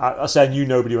 And I said I knew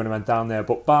nobody when I went down there,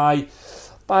 but by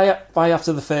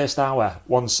after the first hour,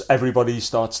 once everybody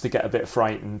starts to get a bit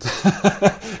frightened,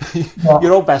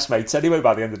 you're all best mates anyway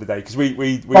by the end of the day, because we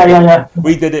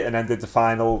did it and then did the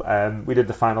final. We did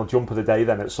the final jump of the day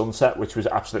then at sunset, which was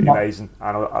absolutely amazing.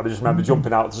 And I just remember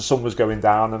jumping out as the sun was going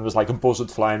down, and there was like a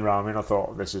buzzard flying around me, and I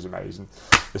thought, this is amazing,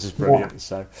 this is brilliant.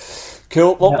 So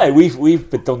cool. Well, hey, we've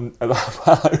been done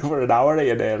well over an hour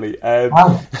here nearly. That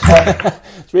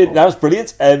was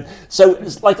brilliant. So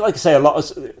like I say,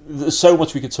 there's so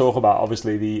much we could talk about.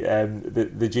 Obviously the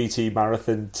GT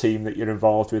marathon team that you're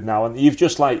involved with now, and you've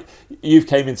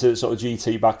came into sort of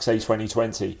GT back, say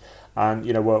 2020, and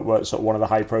were sort of one of the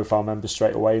high profile members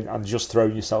straight away, and just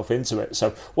thrown yourself into it.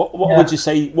 So what would you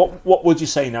say? What would you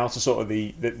say now to sort of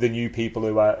the new people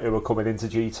who are coming into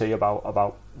GT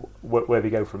about where we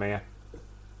go from here?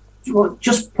 Well,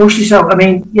 just push yourself.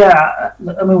 We've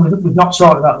not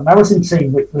talked about the marathon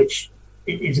team, which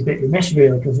is a bit remiss,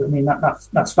 really, because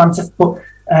that's fantastic. But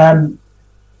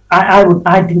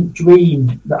I didn't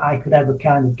dream that I could ever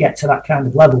kind of get to that kind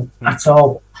of level at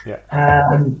all.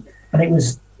 And it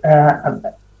was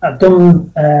I've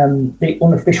done the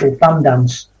unofficial fan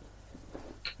dance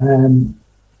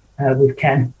with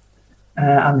Ken,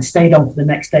 and I stayed on for the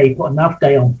next day, put a nav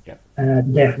day on the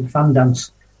day after the fan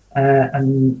dance,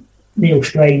 and Neil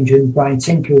Strange and Brian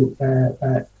Tinker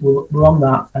were on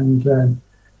that, and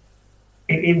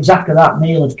it was after that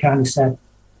Neil had kind of said,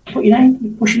 push your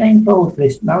name forward for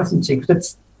this marathon team.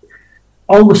 Because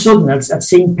all of a sudden I'd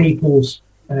seen people's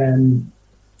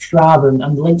Strava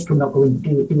and the links coming up going,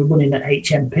 they were running at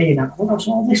HMP, and I thought, there's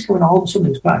all this going on. All of a sudden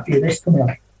there's quite a few of this coming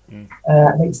on.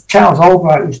 And it's Charles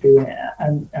Albright who's doing it,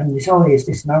 and it's always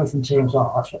this marathon team.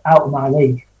 So that's out of my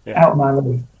league,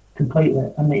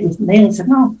 completely. And it was Neil and said,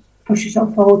 no, push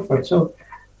yourself forward for it. So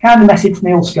kind of messaged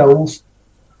Neil Scholes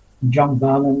and John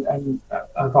Van, and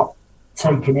I got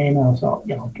taken in. I thought,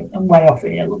 I'm way off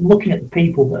here. I'm looking at the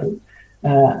people that,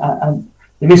 and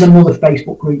there is another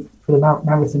Facebook group for the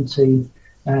marathon team,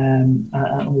 and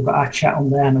we've got our chat on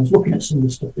there. And I was looking at some of the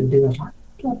stuff they do. I was like,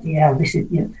 bloody hell, this is,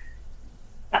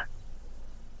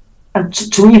 and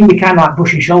to even be kind of like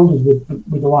brushing shoulders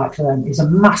with the likes of them is a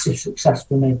massive success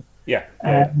for me. Yeah.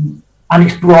 And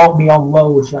it's brought me on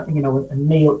loads. And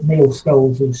Neil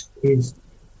Scholes his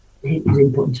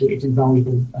input into it is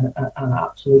invaluable, and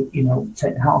absolute,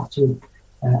 take the hat off to him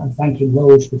and thank him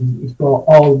loads because he's brought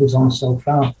all of us on so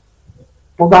far.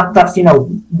 But that's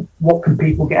what can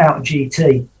people get out of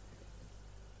GT?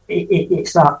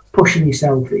 It's that pushing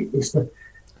yourself. It's the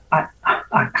I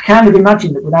kind of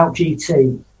imagine that without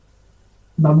GT,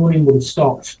 my running would have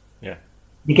stopped. Yeah.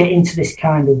 You get into this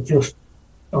kind of just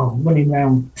running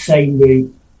around, same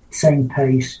route, same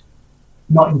pace,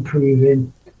 not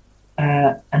improving.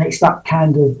 And it's that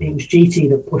kind of, it was GT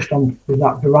that pushed on with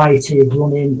that variety of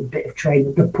running, a bit of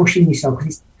training, but pushing yourself.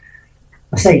 Because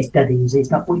I say it's dead easy.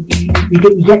 It's not, but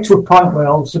you get to a point where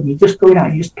all of a sudden you're just going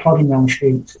out, you're just plodding down the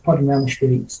streets,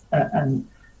 and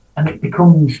it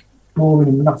becomes boring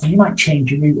and monotonous. You might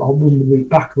change your route or run the route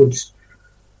backwards,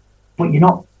 but you're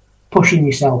not pushing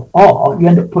yourself, or you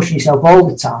end up pushing yourself all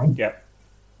the time. Yeah.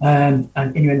 And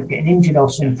you end up getting injured or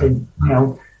something.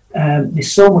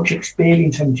 There's so much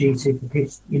experience from GT for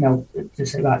kids, to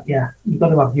say that, you've got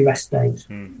to have your rest days.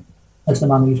 As the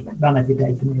man who's ran every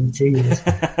day for nearly 2 years.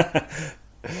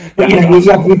 But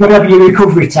you've got to have your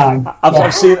recovery time.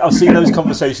 I've seen those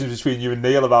conversations between you and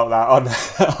Neil about that on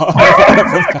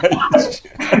page.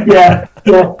 Yeah.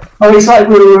 Oh, it's like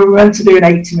we were meant to do an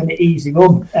 80-minute easy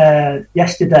run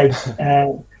yesterday,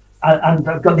 and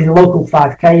I've got these local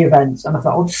 5k events, and I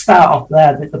thought I'll just start off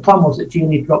there. The plan was that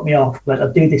Julie dropped me off, but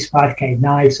I'd do this 5k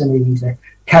nice and easy,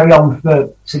 carry on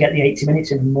to get the 80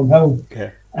 minutes in and run home.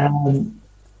 Okay.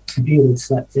 Julie had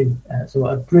slept in, so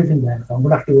I'd driven there. So I'm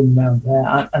going to have to run around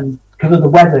there, and because of the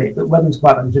weather's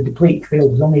quite bad. There's a depleted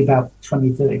field. There's only about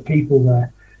 20-30 people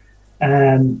there,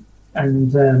 and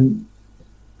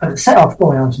I set off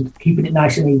going on, keeping it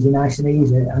nice and easy,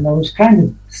 and I was kind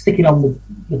of sticking on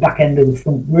the back end of the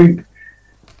front group.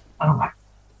 And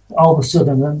all of a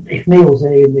sudden, if Neil's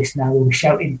hearing this now, we'll be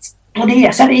shouting, bloody,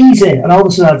 I said easy, and all of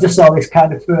a sudden I just saw this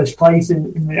kind of first place,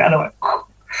 and I went,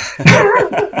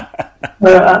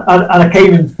 and I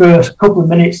came in first, a couple of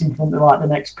minutes in front of the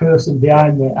next person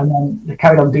behind me, and then they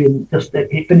carried on doing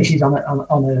it finishes on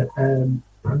a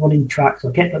running track, so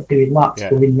I kept up doing laps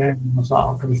going round, and I was like,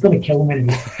 oh God, he's going to kill me.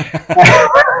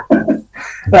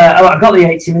 I got the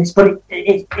 80 minutes, but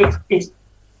it's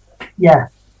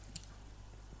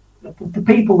the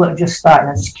people that are just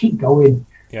starting, just keep going.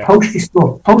 Yeah. Post your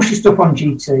stuff on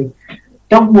GT.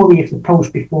 Don't worry if the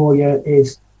post before you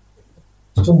is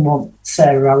someone,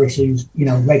 Sarah Harris, who's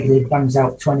regularly bangs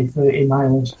out 20-30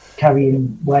 miles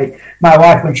carrying weight. My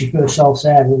wife, when she first saw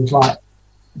Sarah, was like,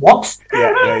 what?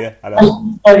 Yeah. I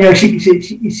know.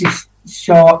 She's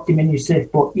short,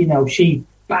 diminutive, but she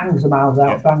bangs the miles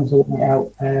out, bangs the weight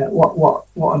out.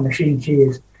 What a machine she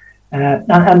is. And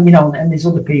there's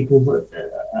other people that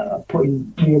are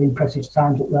putting really impressive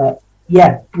times up there.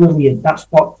 Yeah, brilliant. That's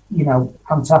what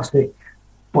fantastic.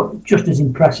 But just as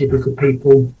impressive as the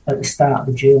people at the start of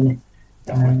the journey,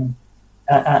 and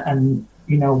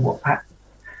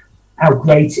how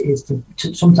great it is to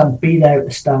sometimes be there at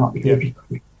the start, because if you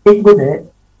stick with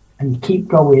it and you keep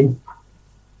going,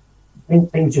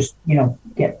 things just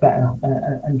get better.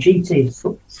 And GT is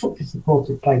such a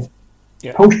supportive place.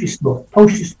 Yeah. Post your stuff.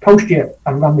 Post your.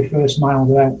 I ran my first mile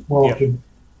without walking. Yeah.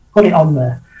 Put it on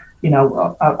there.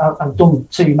 I've done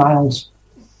 2 miles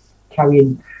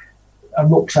carrying a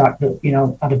rucksack that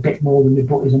had a bit more than my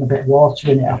butters and a bit of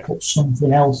water in it. I put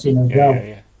something else in as well.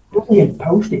 Yeah. Brilliant.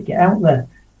 Post it. Get out there.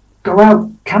 Go out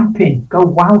camping. Go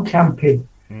wild camping.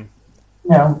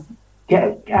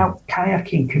 Get out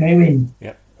kayaking, canoeing.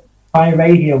 Yeah. Buy a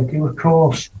radio. Do a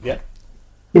course. Yeah.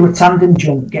 Do a tandem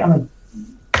jump. Get on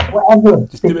whatever.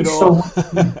 Just do it all.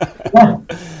 Yeah.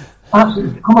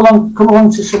 Absolutely. Come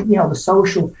along to some. The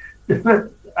social.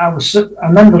 I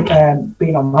remember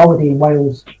being on holiday in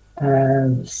Wales.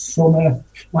 Summer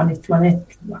 2020,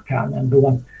 I can't remember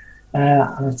when,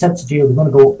 And I said to Jill, we're going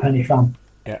to go up Penny Fan.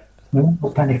 Yeah. We went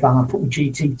up Penny Fan. I put my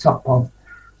GT top on.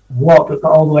 Got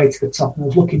all the way to the top, and I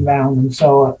was looking round and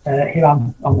saw here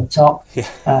I'm on the top.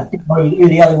 Yeah. Didn't know who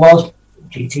the hell he was.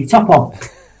 GT top on.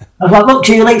 I was like, look,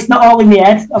 Julie, it's not all in the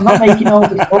head. I'm not making all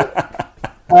this up.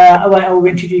 I went over,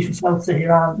 introduce myself to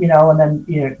Hiram, and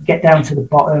then get down to the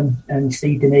bottom and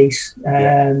see Denise.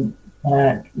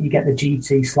 You get the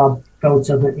GT slab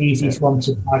photo, the easiest one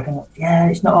to buy.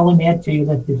 It's not all in the head,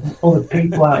 Julie. There's other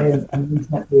people out here on the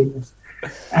internet doing this.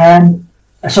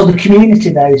 So the community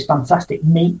there is fantastic.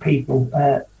 Meet people.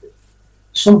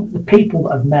 Some of the people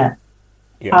that I've met,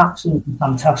 absolutely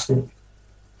fantastic.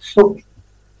 Such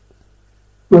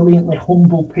brilliantly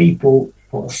humble people,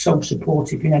 but are so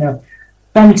supportive.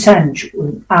 Ben Tench was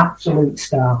an absolute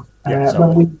star.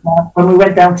 When we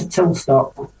went down to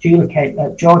Tilstock,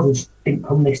 George didn't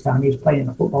come this time. He was playing in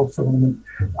a football tournament.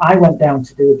 I went down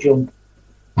to do a jump.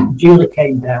 Julie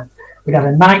came down. We had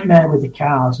a nightmare with the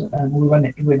cars, and we were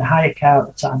in a hire car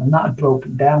at the time, and that had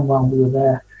broken down while we were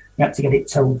there. We had to get it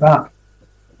towed back.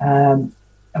 And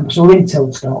so we're in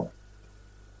Tilstock,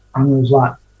 and it was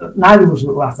like, neither of us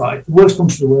looked like, I thought, if the worst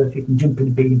comes to the worst, you can jump in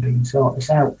a B&B and sort this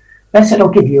out. They said, I'll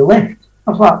give you a lift. I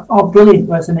was like, oh, brilliant,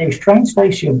 where's the nearest train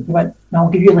station? He went, no,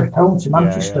 I'll give you a lift home to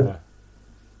Manchester. Yeah.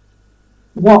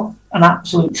 What an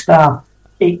absolute star.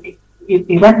 He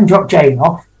went and dropped Jane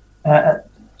off.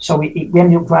 So we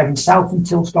ended up driving south from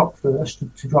Tilstock first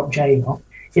to drop Jane off.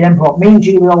 He then brought me and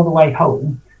Julie all the way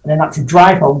home, and then had to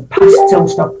drive home past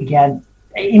Tilstock again.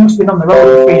 He must have been on the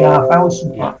road for 3.5 hours,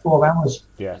 like 4 hours.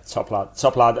 Yeah, top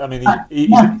lad. I mean,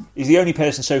 he's the only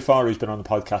person so far who's been on the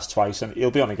podcast twice, and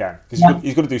he'll be on again because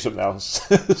he's going to do something else.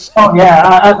 Oh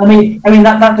yeah, I mean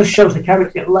that just shows the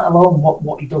character, let alone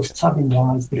what he does tabbing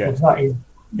wise, because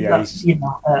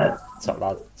top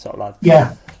lad.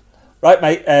 Yeah. Right,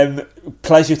 mate.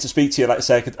 Pleasure to speak to you. Like I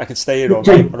say, I could stay here all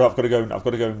night, but I've got to go and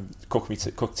cook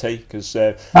tea because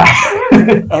you'll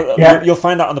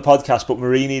find out on the podcast. But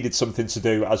Marie needed something to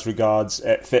do as regards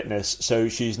fitness, so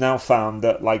she's now found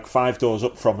that like 5 doors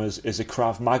up from us is a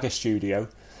Krav Maga studio.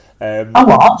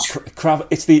 What?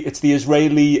 It's the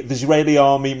Israeli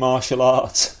army martial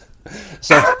arts.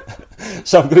 So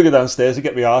I'm going to go downstairs and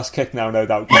get my arse kicked now, no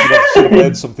doubt, because I should have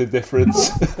learned something different.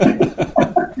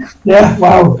 Yeah,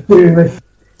 wow, really.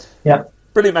 Yeah.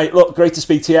 Brilliant, mate. Look, great to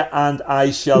speak to you, and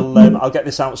I shall. I'll get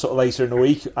this out sort of later in the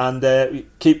week, and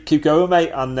keep going,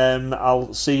 mate. And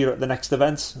I'll see you at the next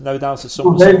event, no doubt, at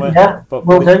somewhere. Yeah, but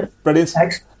will do. Brilliant.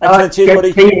 Thanks. Excellent. Cheers,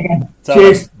 buddy.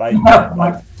 Cheers. Bye.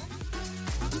 Bye.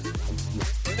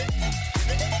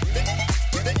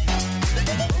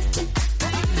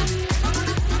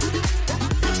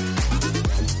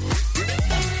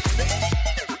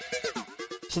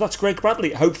 So that's Greg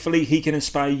Bradley. Hopefully he can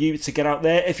inspire you to get out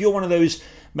there. If you're one of those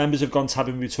members of Gone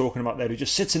Tabbing we were talking about there who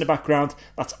just sits in the background,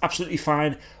 that's absolutely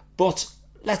fine. But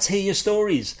let's hear your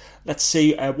stories. Let's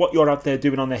see what you're out there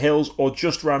doing on the hills or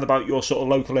just round about your sort of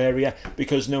local area,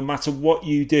 because no matter what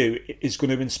you do, it is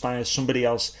going to inspire somebody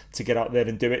else to get out there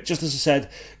and do it. Just as I said,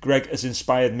 Greg has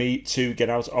inspired me to get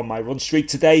out on my run streak.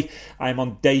 Today, I'm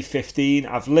on day 15.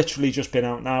 I've literally just been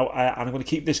out now, and I'm going to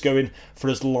keep this going for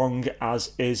as long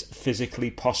as is physically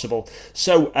possible.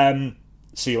 So,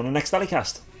 see you on the next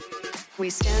Alleycast.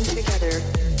 We stand together,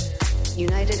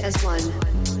 united as one.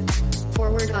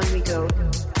 Forward on we go,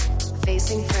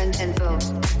 facing friend and foe.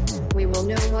 We will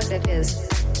know what it is.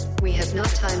 We have not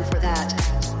time for that.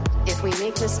 If we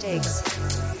make mistakes,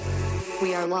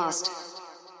 we are lost.